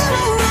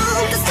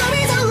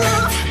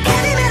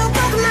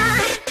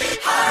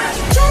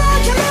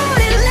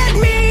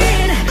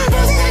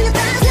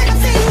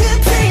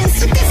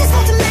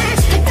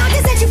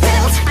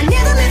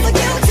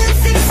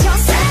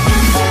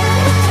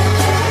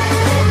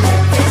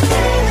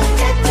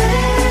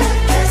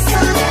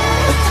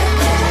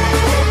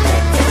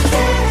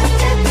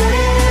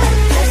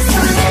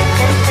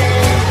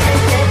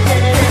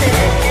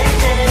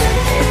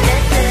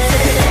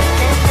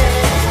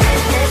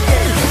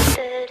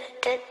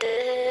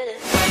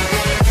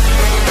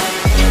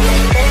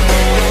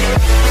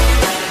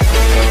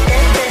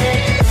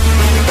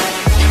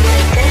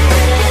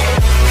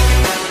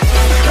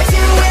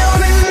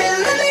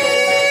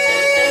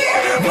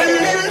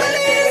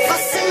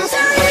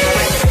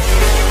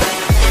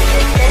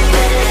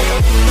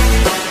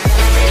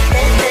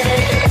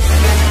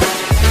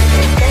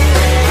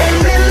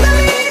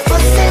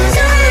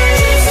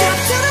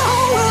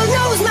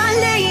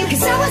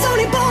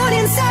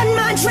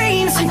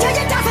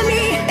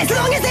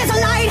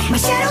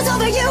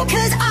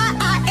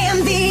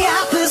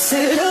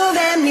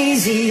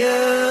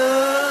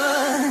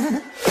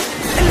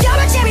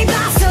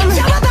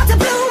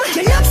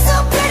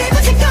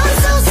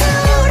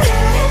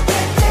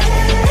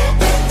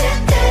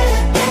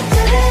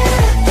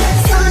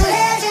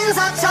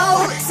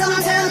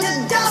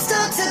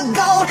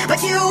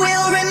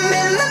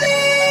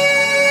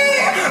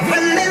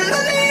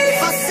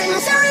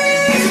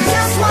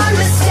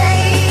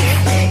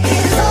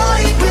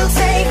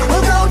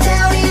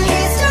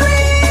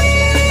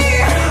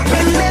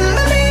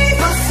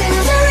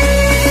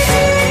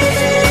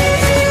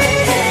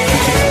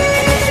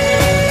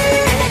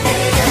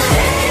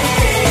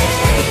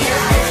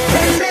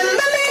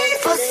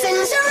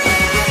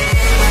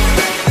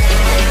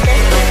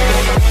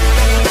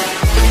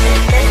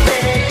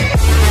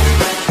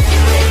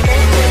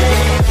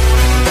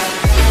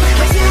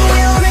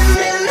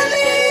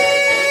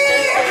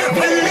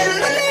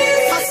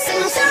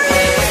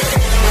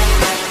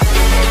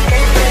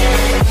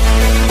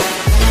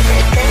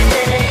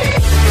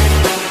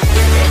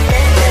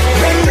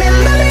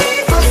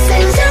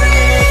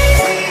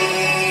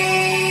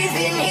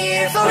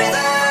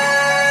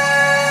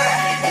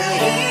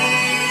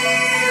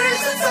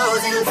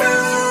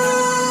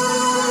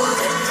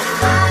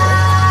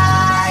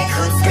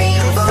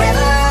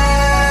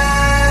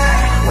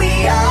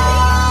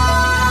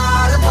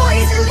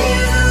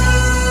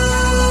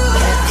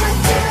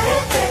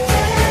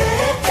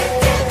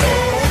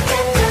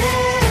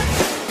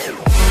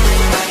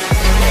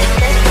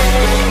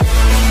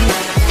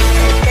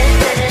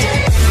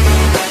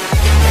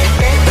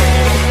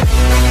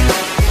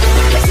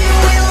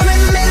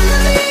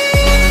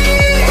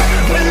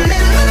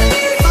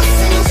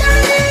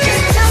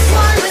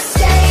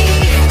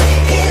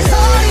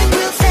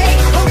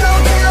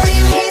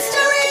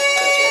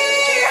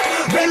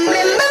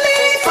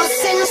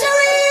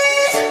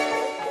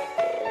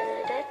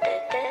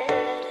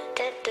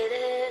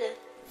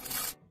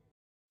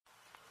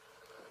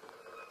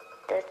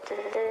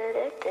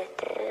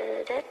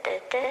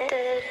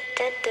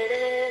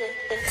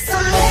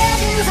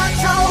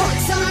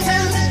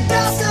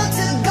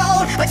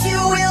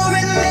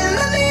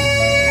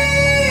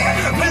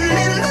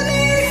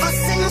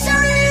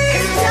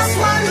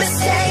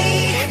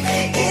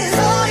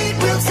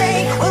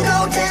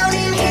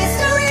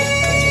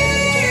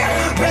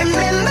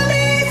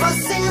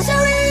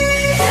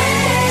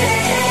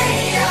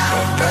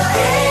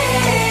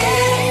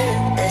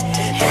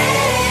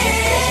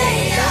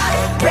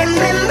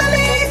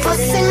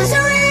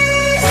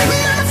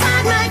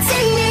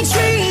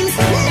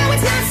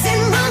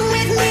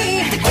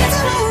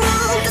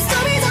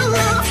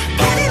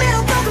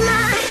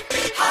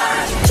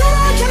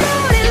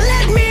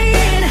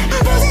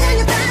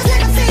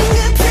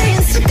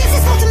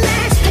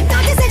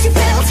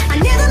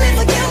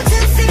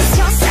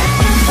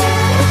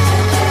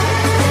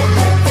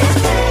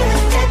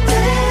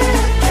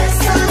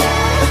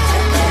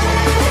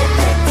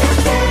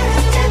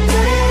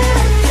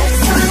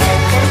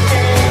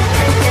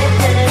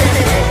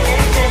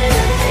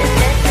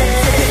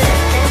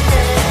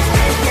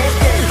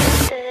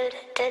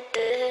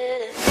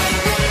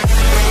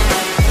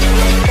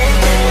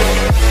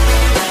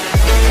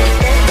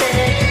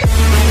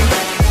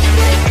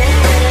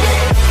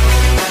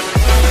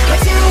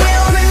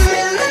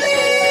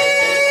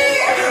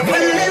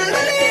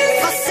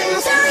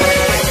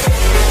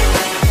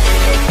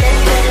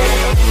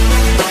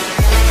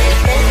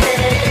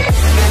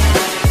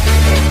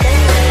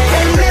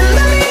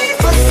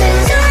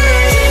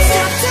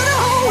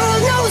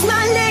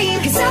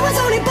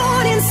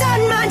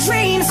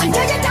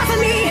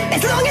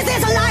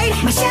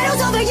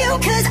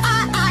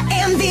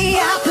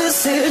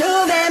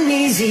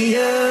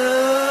 easier.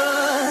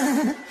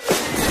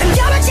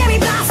 You're a cherry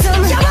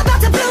blossom, you're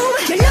about to bloom.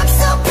 You look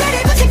so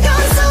pretty, but you're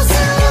gone so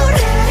soon.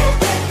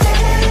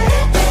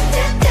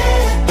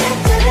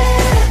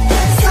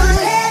 Some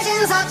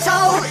legends are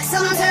told,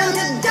 some turn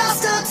to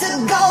dust or to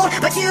gold,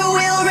 but you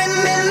will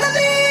remember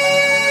me.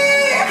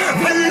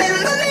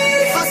 Remember me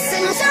for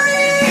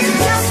centuries.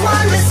 Just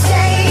one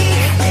mistake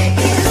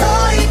is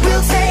all it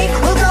will take.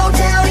 We'll go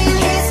down in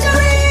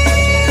history.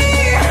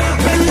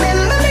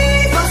 Remember me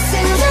for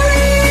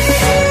centuries.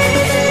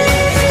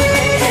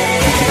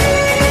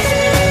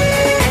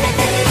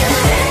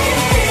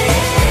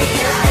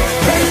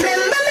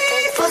 Remember me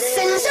for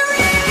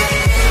centuries.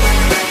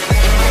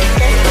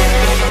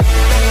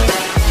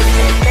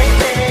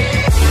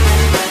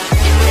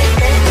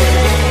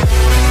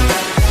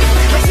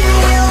 But you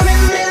will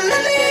remember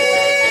me.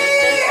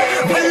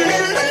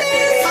 Remember me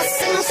for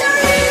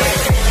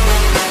centuries.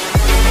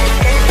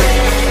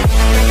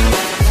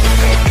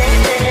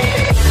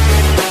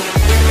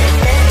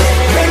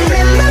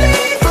 Remember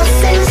me for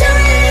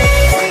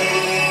centuries.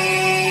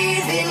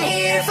 We've been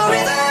here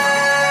forever,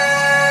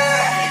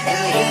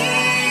 and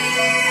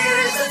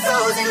here's the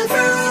frozen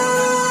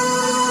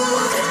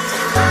fruit.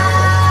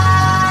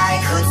 I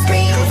could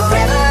scream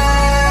forever.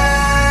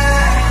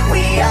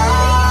 We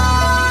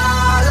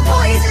are the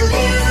poison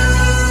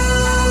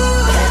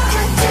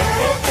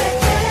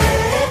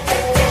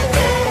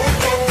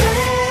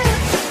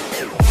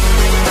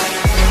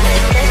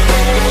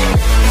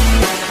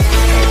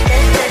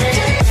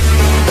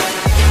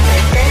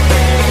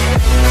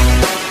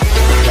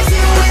But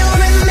you will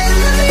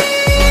remember me.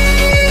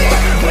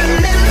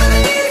 Remember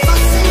me for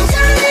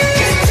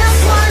centuries.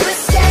 Just one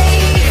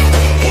mistake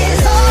is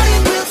all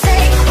it will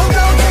take. We'll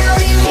go down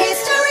in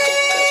history.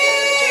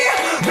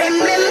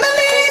 Remember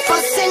me for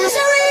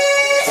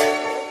centuries.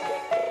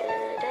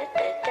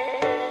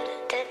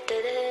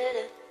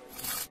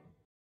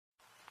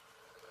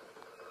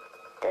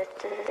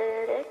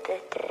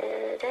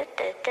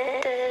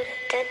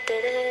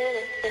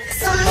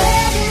 Some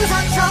legends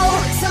are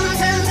told, some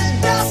turn to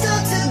dust or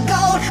to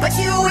gold, but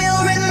you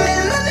will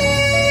remember me.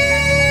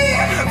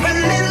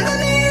 Remember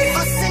me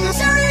for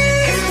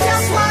centuries.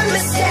 Just one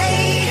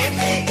mistake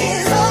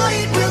is all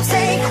it will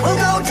take. We'll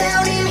go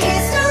down in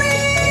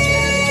history.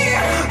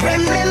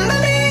 Remember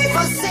me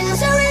for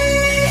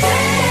centuries.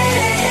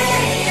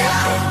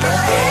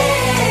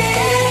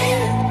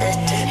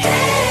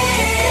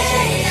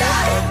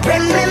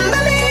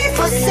 Remember me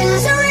for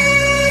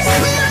centuries.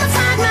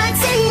 Mummified my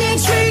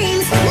teenage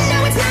dreams. No,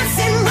 it's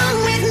nothing wrong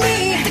with me.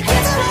 The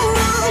kids are all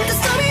wrong, the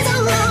stories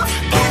are wrong.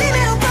 Heavy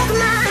metal broke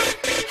my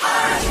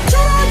heart.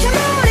 Come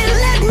on and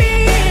let me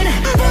in.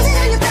 Bruises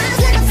on your thighs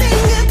like a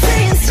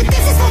fingerprints.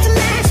 This is supposed to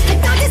match the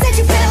darkness that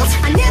you felt.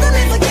 I never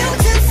meant for you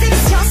to fix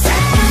yourself.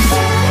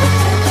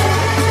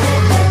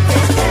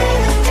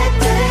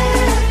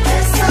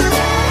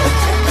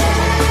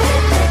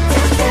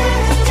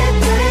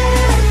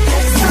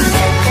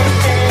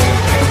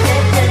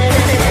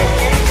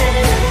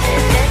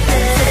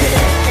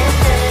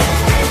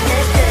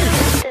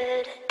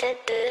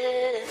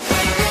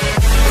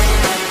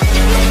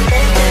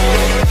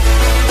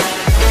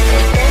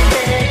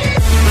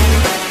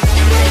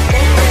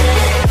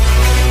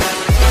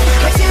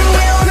 But you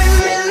will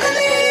remember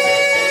me.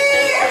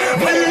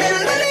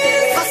 Remember me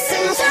for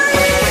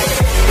centuries.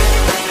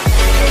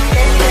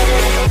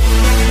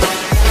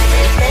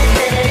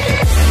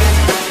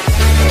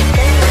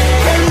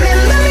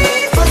 Remember me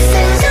for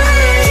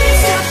centuries.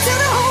 Stop till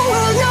the whole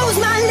world knows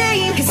my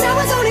name. 'Cause I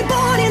was only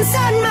born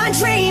inside my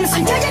dreams.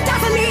 Until you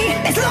die for me,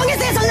 as long as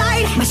there's a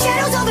light. My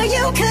shadow's over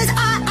you, 'cause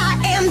I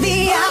am the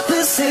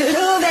opposite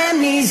of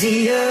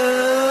amnesia.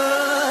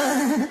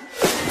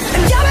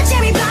 You're a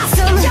cherry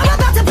blossom, you're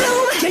about to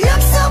bloom. You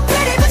look so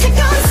pretty, but you're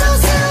gone so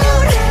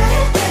soon.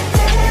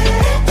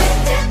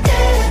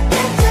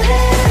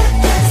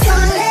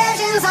 Some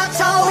legends are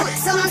told,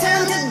 some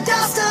turn to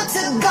dust or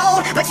to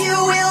gold, but you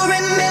will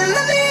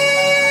remember me.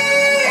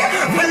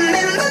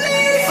 Remember me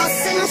for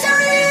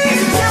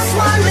centuries. Just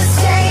one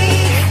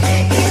mistake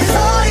is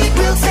all it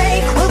will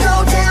take. We'll go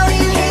down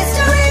in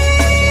history.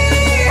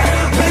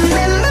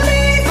 Remember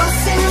me for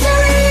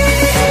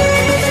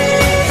centuries.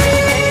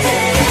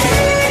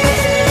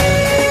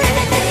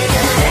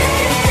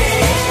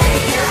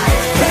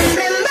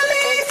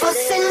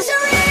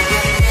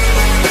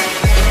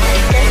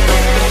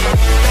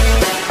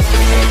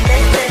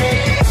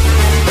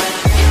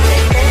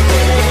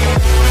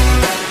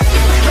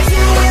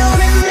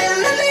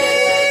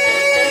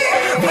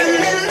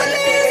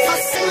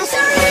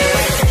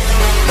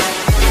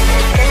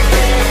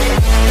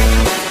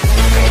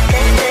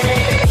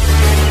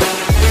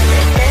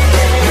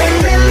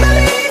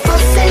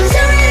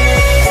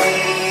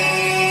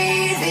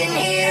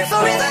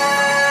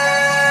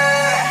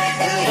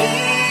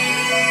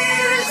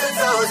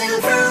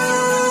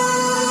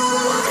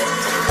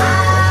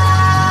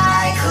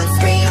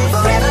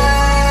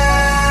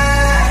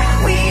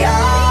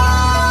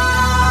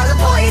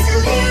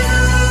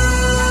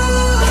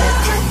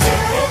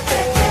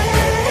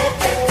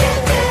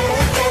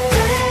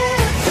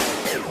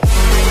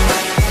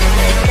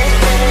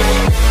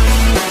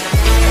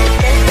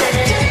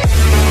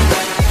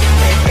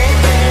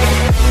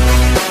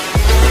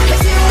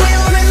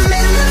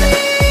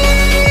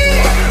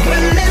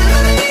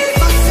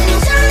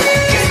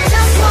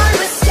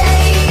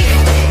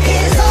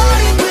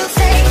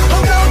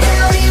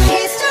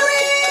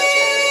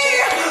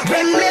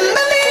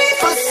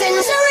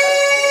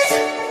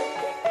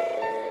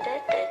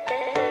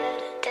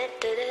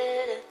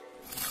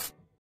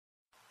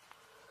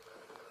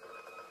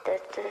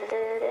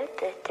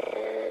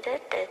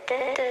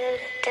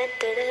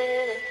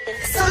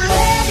 Some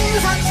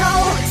legends are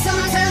told,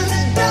 some turn to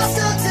dust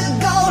or to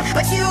gold,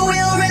 but you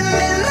will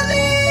remember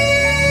me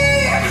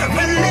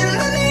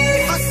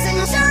for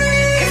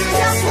centuries.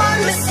 Just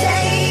one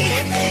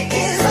mistake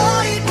is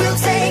all it will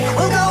take.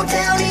 We'll go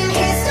down in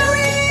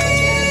history.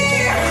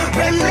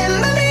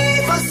 Remember me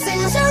for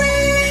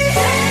centuries.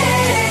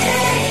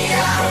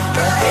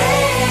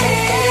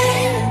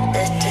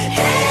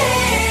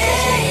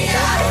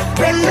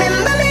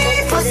 Remember me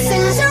for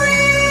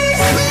centuries.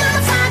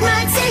 Mummified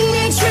my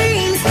teenage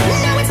dreams.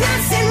 No, it's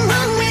nothing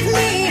wrong with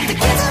me. The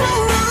kids are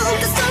all wrong,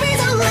 the stories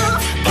are long.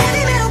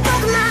 Heavy metal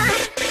broke my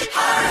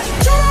heart.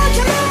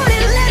 Come on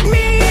and let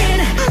me in.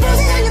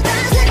 Bruises on your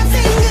thighs like a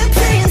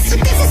fingerprints.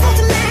 This is supposed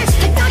to match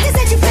the darkness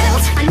that you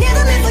felt. I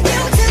never meant for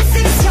you to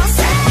fix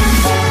yourself.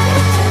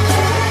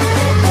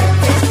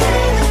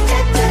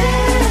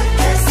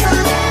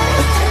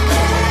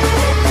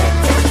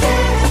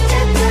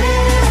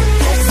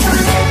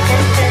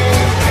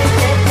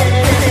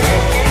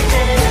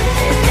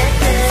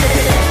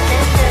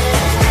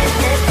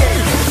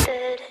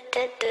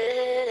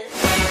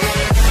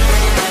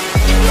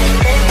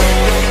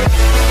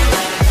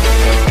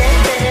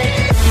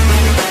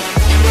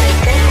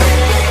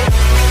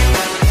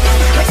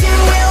 But you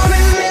will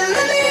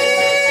remember me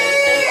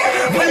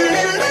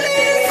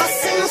for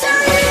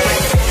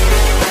centuries.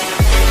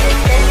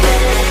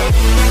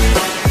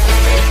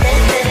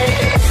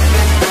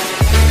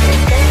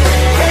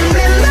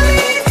 Remember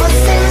me for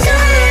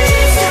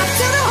centuries. Up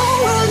till the whole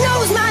world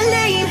knows my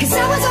name, 'cause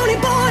I was only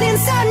born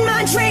inside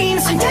my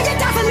dreams. Until you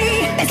die for me,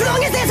 as long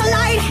as there's a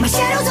light, my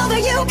shadow's over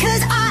you,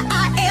 'cause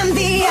I am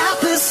the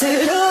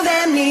opposite of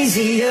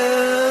amnesia.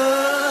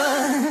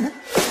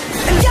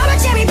 You're a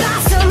cherry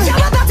blossom,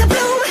 you're about to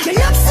bloom. You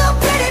look so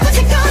pretty, but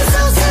you're gone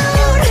so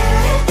soon.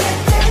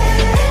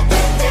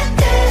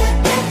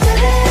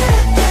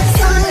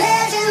 Some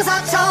legends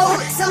are told,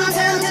 some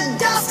turn to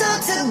dust or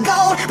to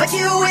gold, but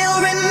you will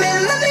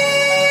remember me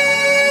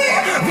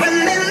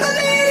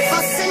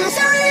for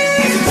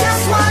centuries.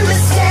 Just one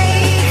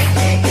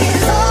mistake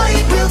is all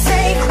it will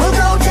take. We'll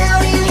go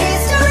down in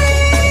history.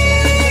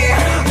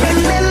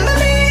 Remember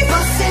me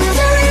for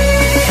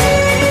centuries.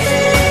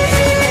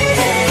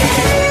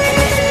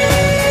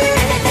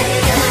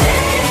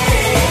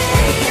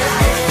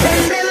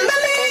 Remember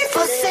me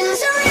for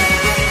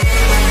centuries.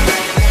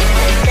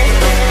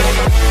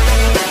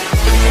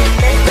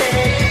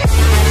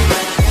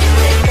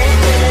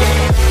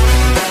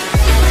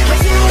 But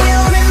you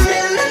will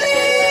remember me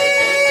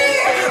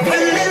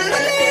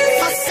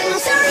for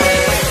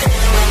centuries.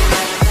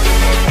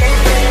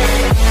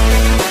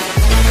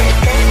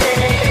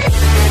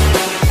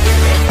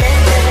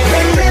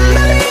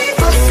 Remember me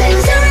for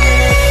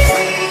centuries.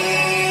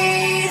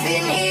 We've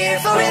been here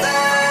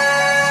forever,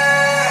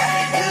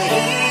 and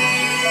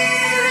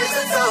here's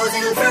the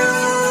frozen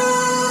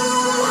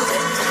proof.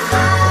 I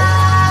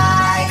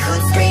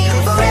could scream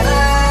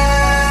forever.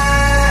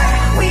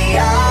 We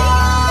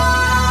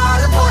are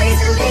the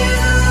poison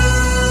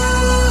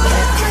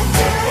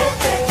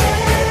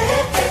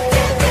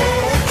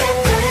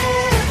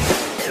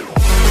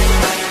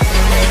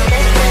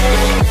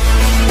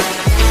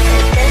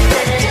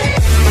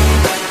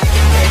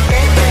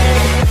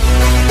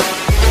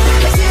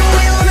But you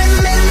will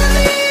remember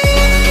me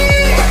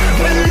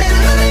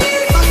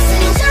for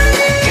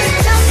centuries.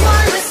 Just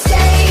one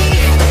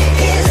mistake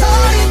is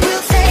all it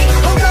will take.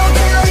 We'll go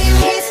down in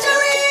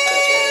history.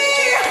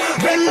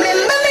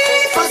 Remember me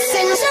for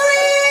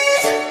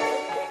centuries.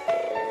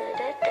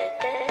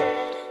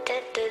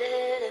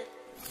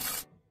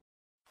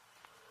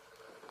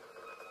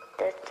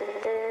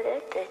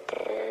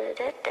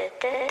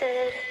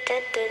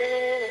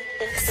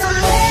 Some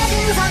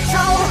legends are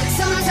told,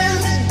 some turn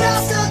to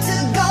dust or to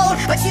gold,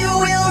 but you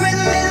will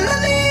remember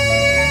me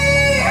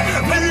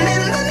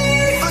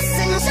for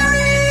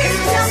centuries.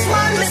 Just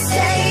one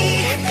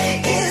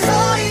mistake is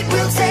all it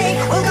will take.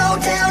 We'll go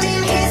down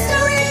in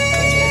history.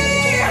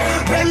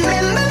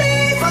 Remember me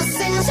for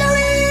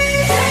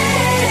centuries.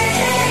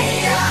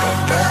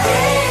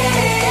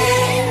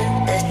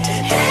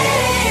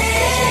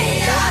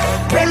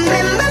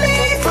 Remember me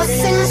for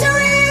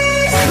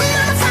centuries.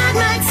 Mummified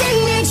my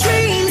teenage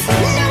dreams.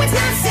 No, it's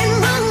nothing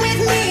wrong with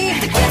me.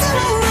 The kids are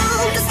all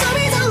wrong, the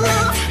stories are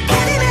long.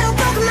 Heavy metal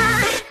broke my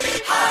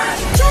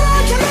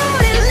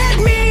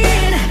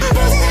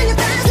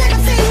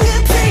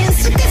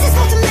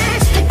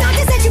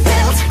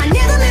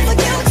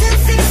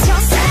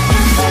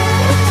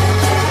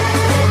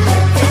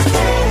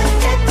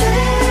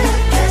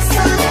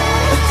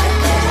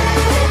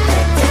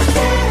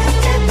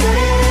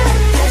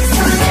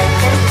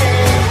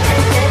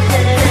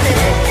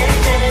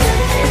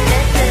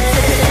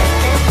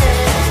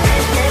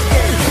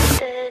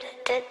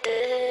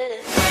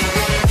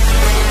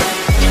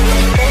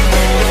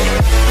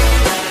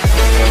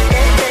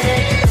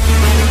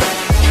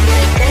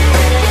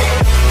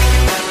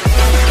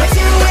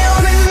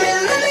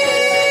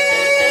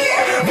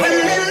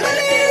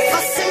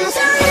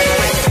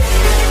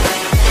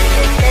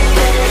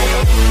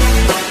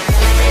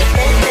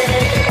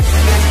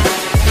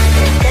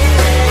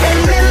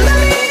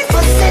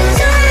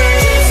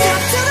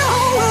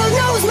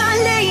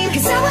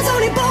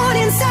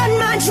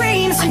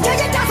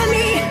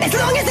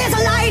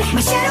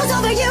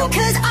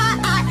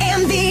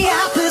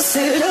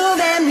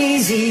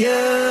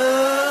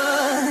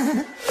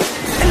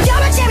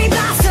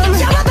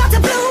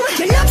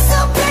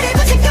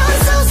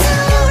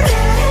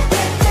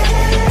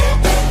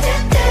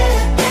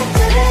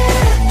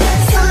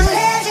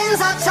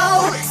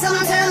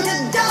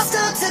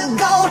to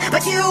gold,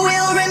 but you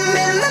will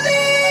remember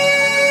me.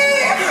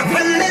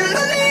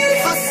 Remember me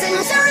for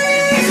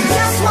centuries.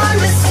 Just one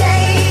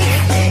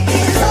mistake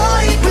is all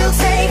it will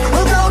take.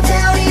 We'll go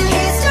down in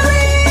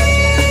history.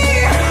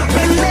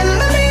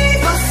 Remember me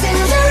for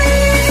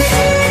centuries.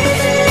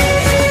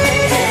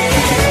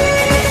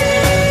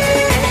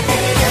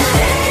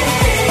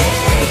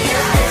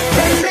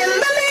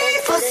 Remember me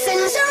for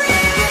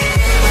centuries.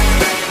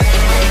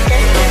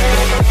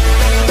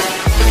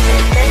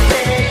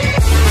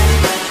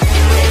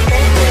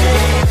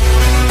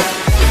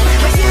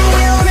 But you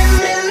will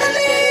remember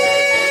me.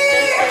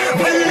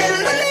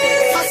 Remember me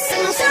for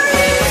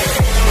centuries.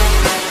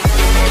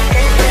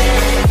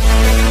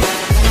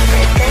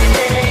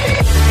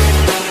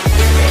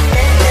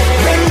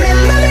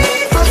 Remember me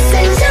for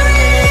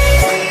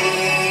centuries.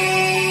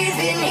 We've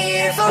been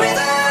here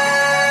forever,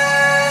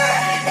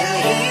 and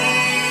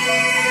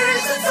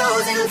here's the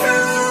frozen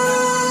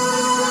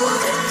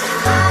proof.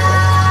 I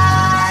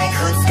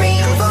could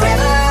scream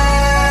forever.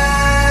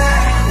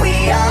 We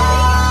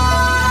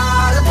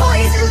are the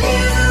poison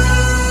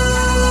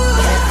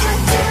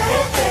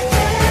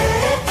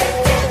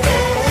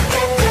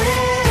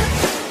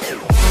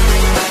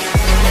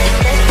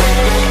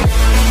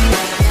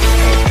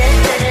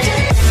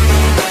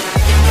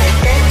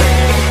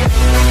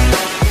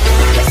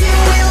But you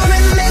will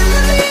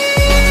remember me.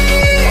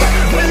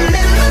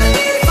 Remember me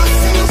for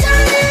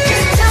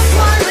centuries. Just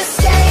one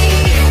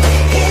mistake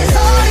is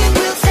all it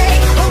will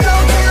take. We'll go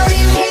down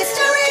in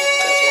history.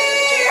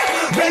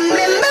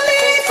 Remember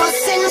me for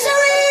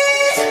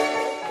centuries.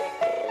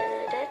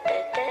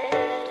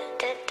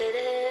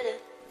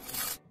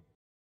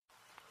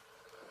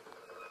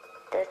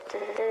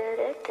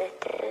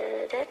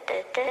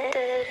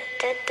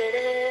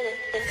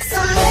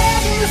 Some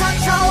legends are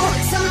told,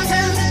 some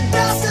turn to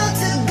dust or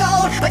to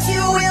gold, but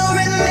you will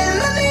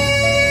remember me.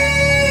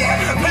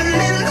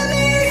 Remember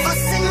me for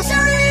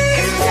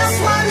centuries. Just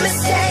one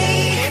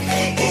mistake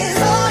is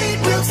all it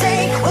will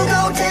take. We'll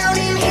go down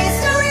in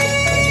history.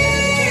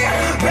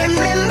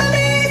 Remember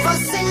me for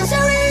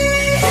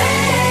centuries.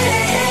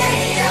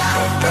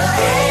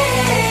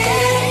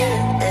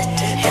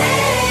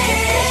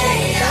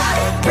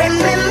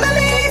 Remember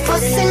me for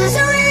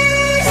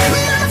centuries.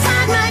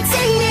 Mummified my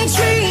teenage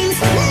dreams.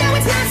 No,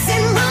 it's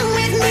nothing wrong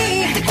with me.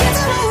 The kids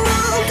are all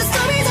wrong, the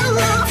stories are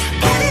wrong.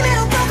 Heavy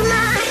metal broke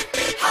my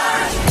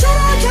heart.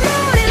 Come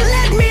on and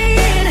let me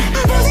in.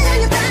 Bruises on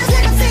your thighs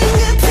like a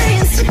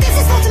fingerprints. This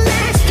is what to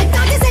match the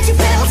darkness that you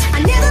felt. I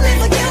never meant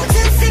for you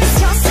to fix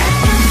yourself.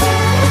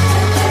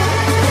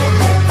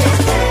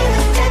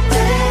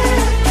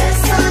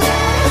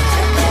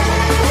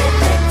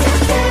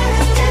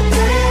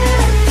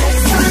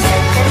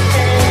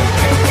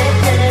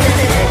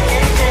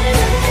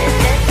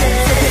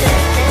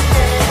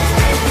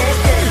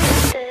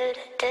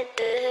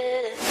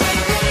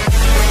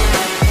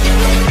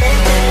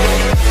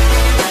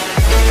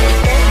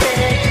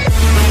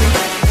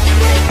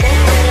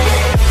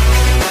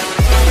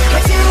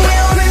 But you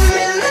will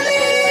remember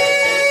me.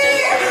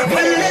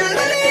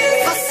 Remember me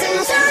for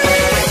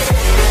centuries.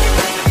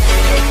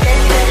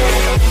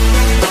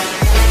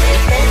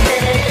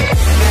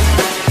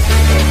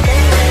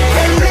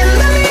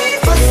 Remember me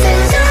for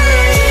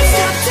centuries.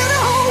 Stop till the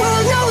whole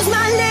world knows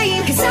my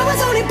name. 'Cause I was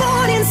only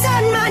born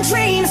inside my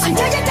dreams.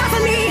 Until you die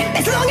for me,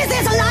 as long as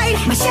there's a light.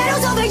 My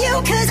shadow's over you,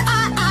 'cause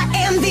I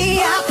am the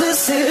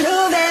opposite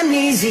of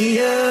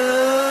amnesia.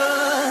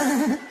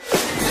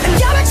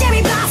 You're a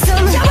cherry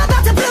blossom, you're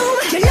about to bloom.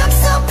 You look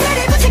so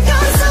pretty, but you're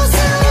gone so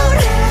soon.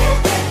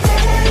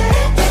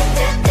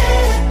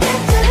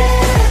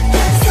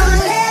 Some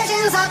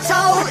legends are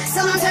told,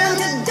 some turn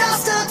to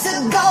dust or to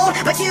gold,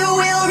 but you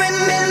will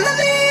remember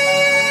me.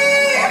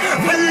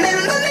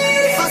 Remember me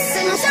for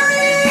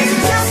centuries.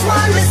 Just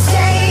one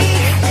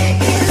mistake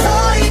is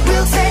all it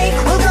will take.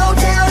 We'll go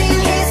down in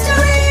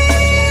history.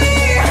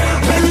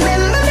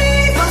 Remember me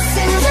for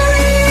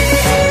centuries.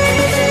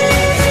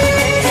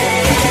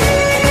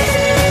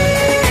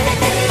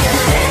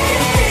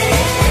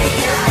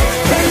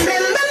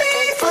 Remember me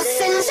for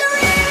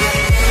centuries.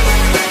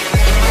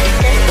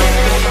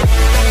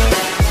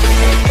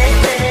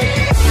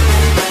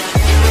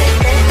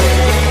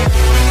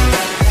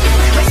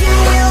 But you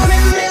will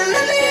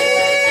remember me.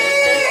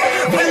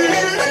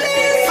 Remember me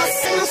for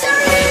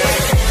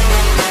centuries.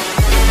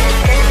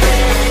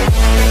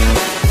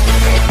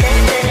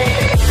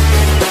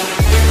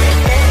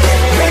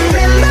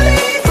 Remember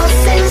me for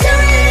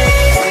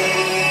centuries.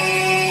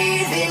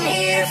 We've been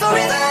here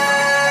forever,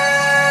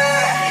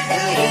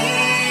 and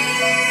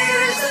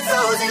here's the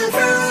frozen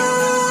proof.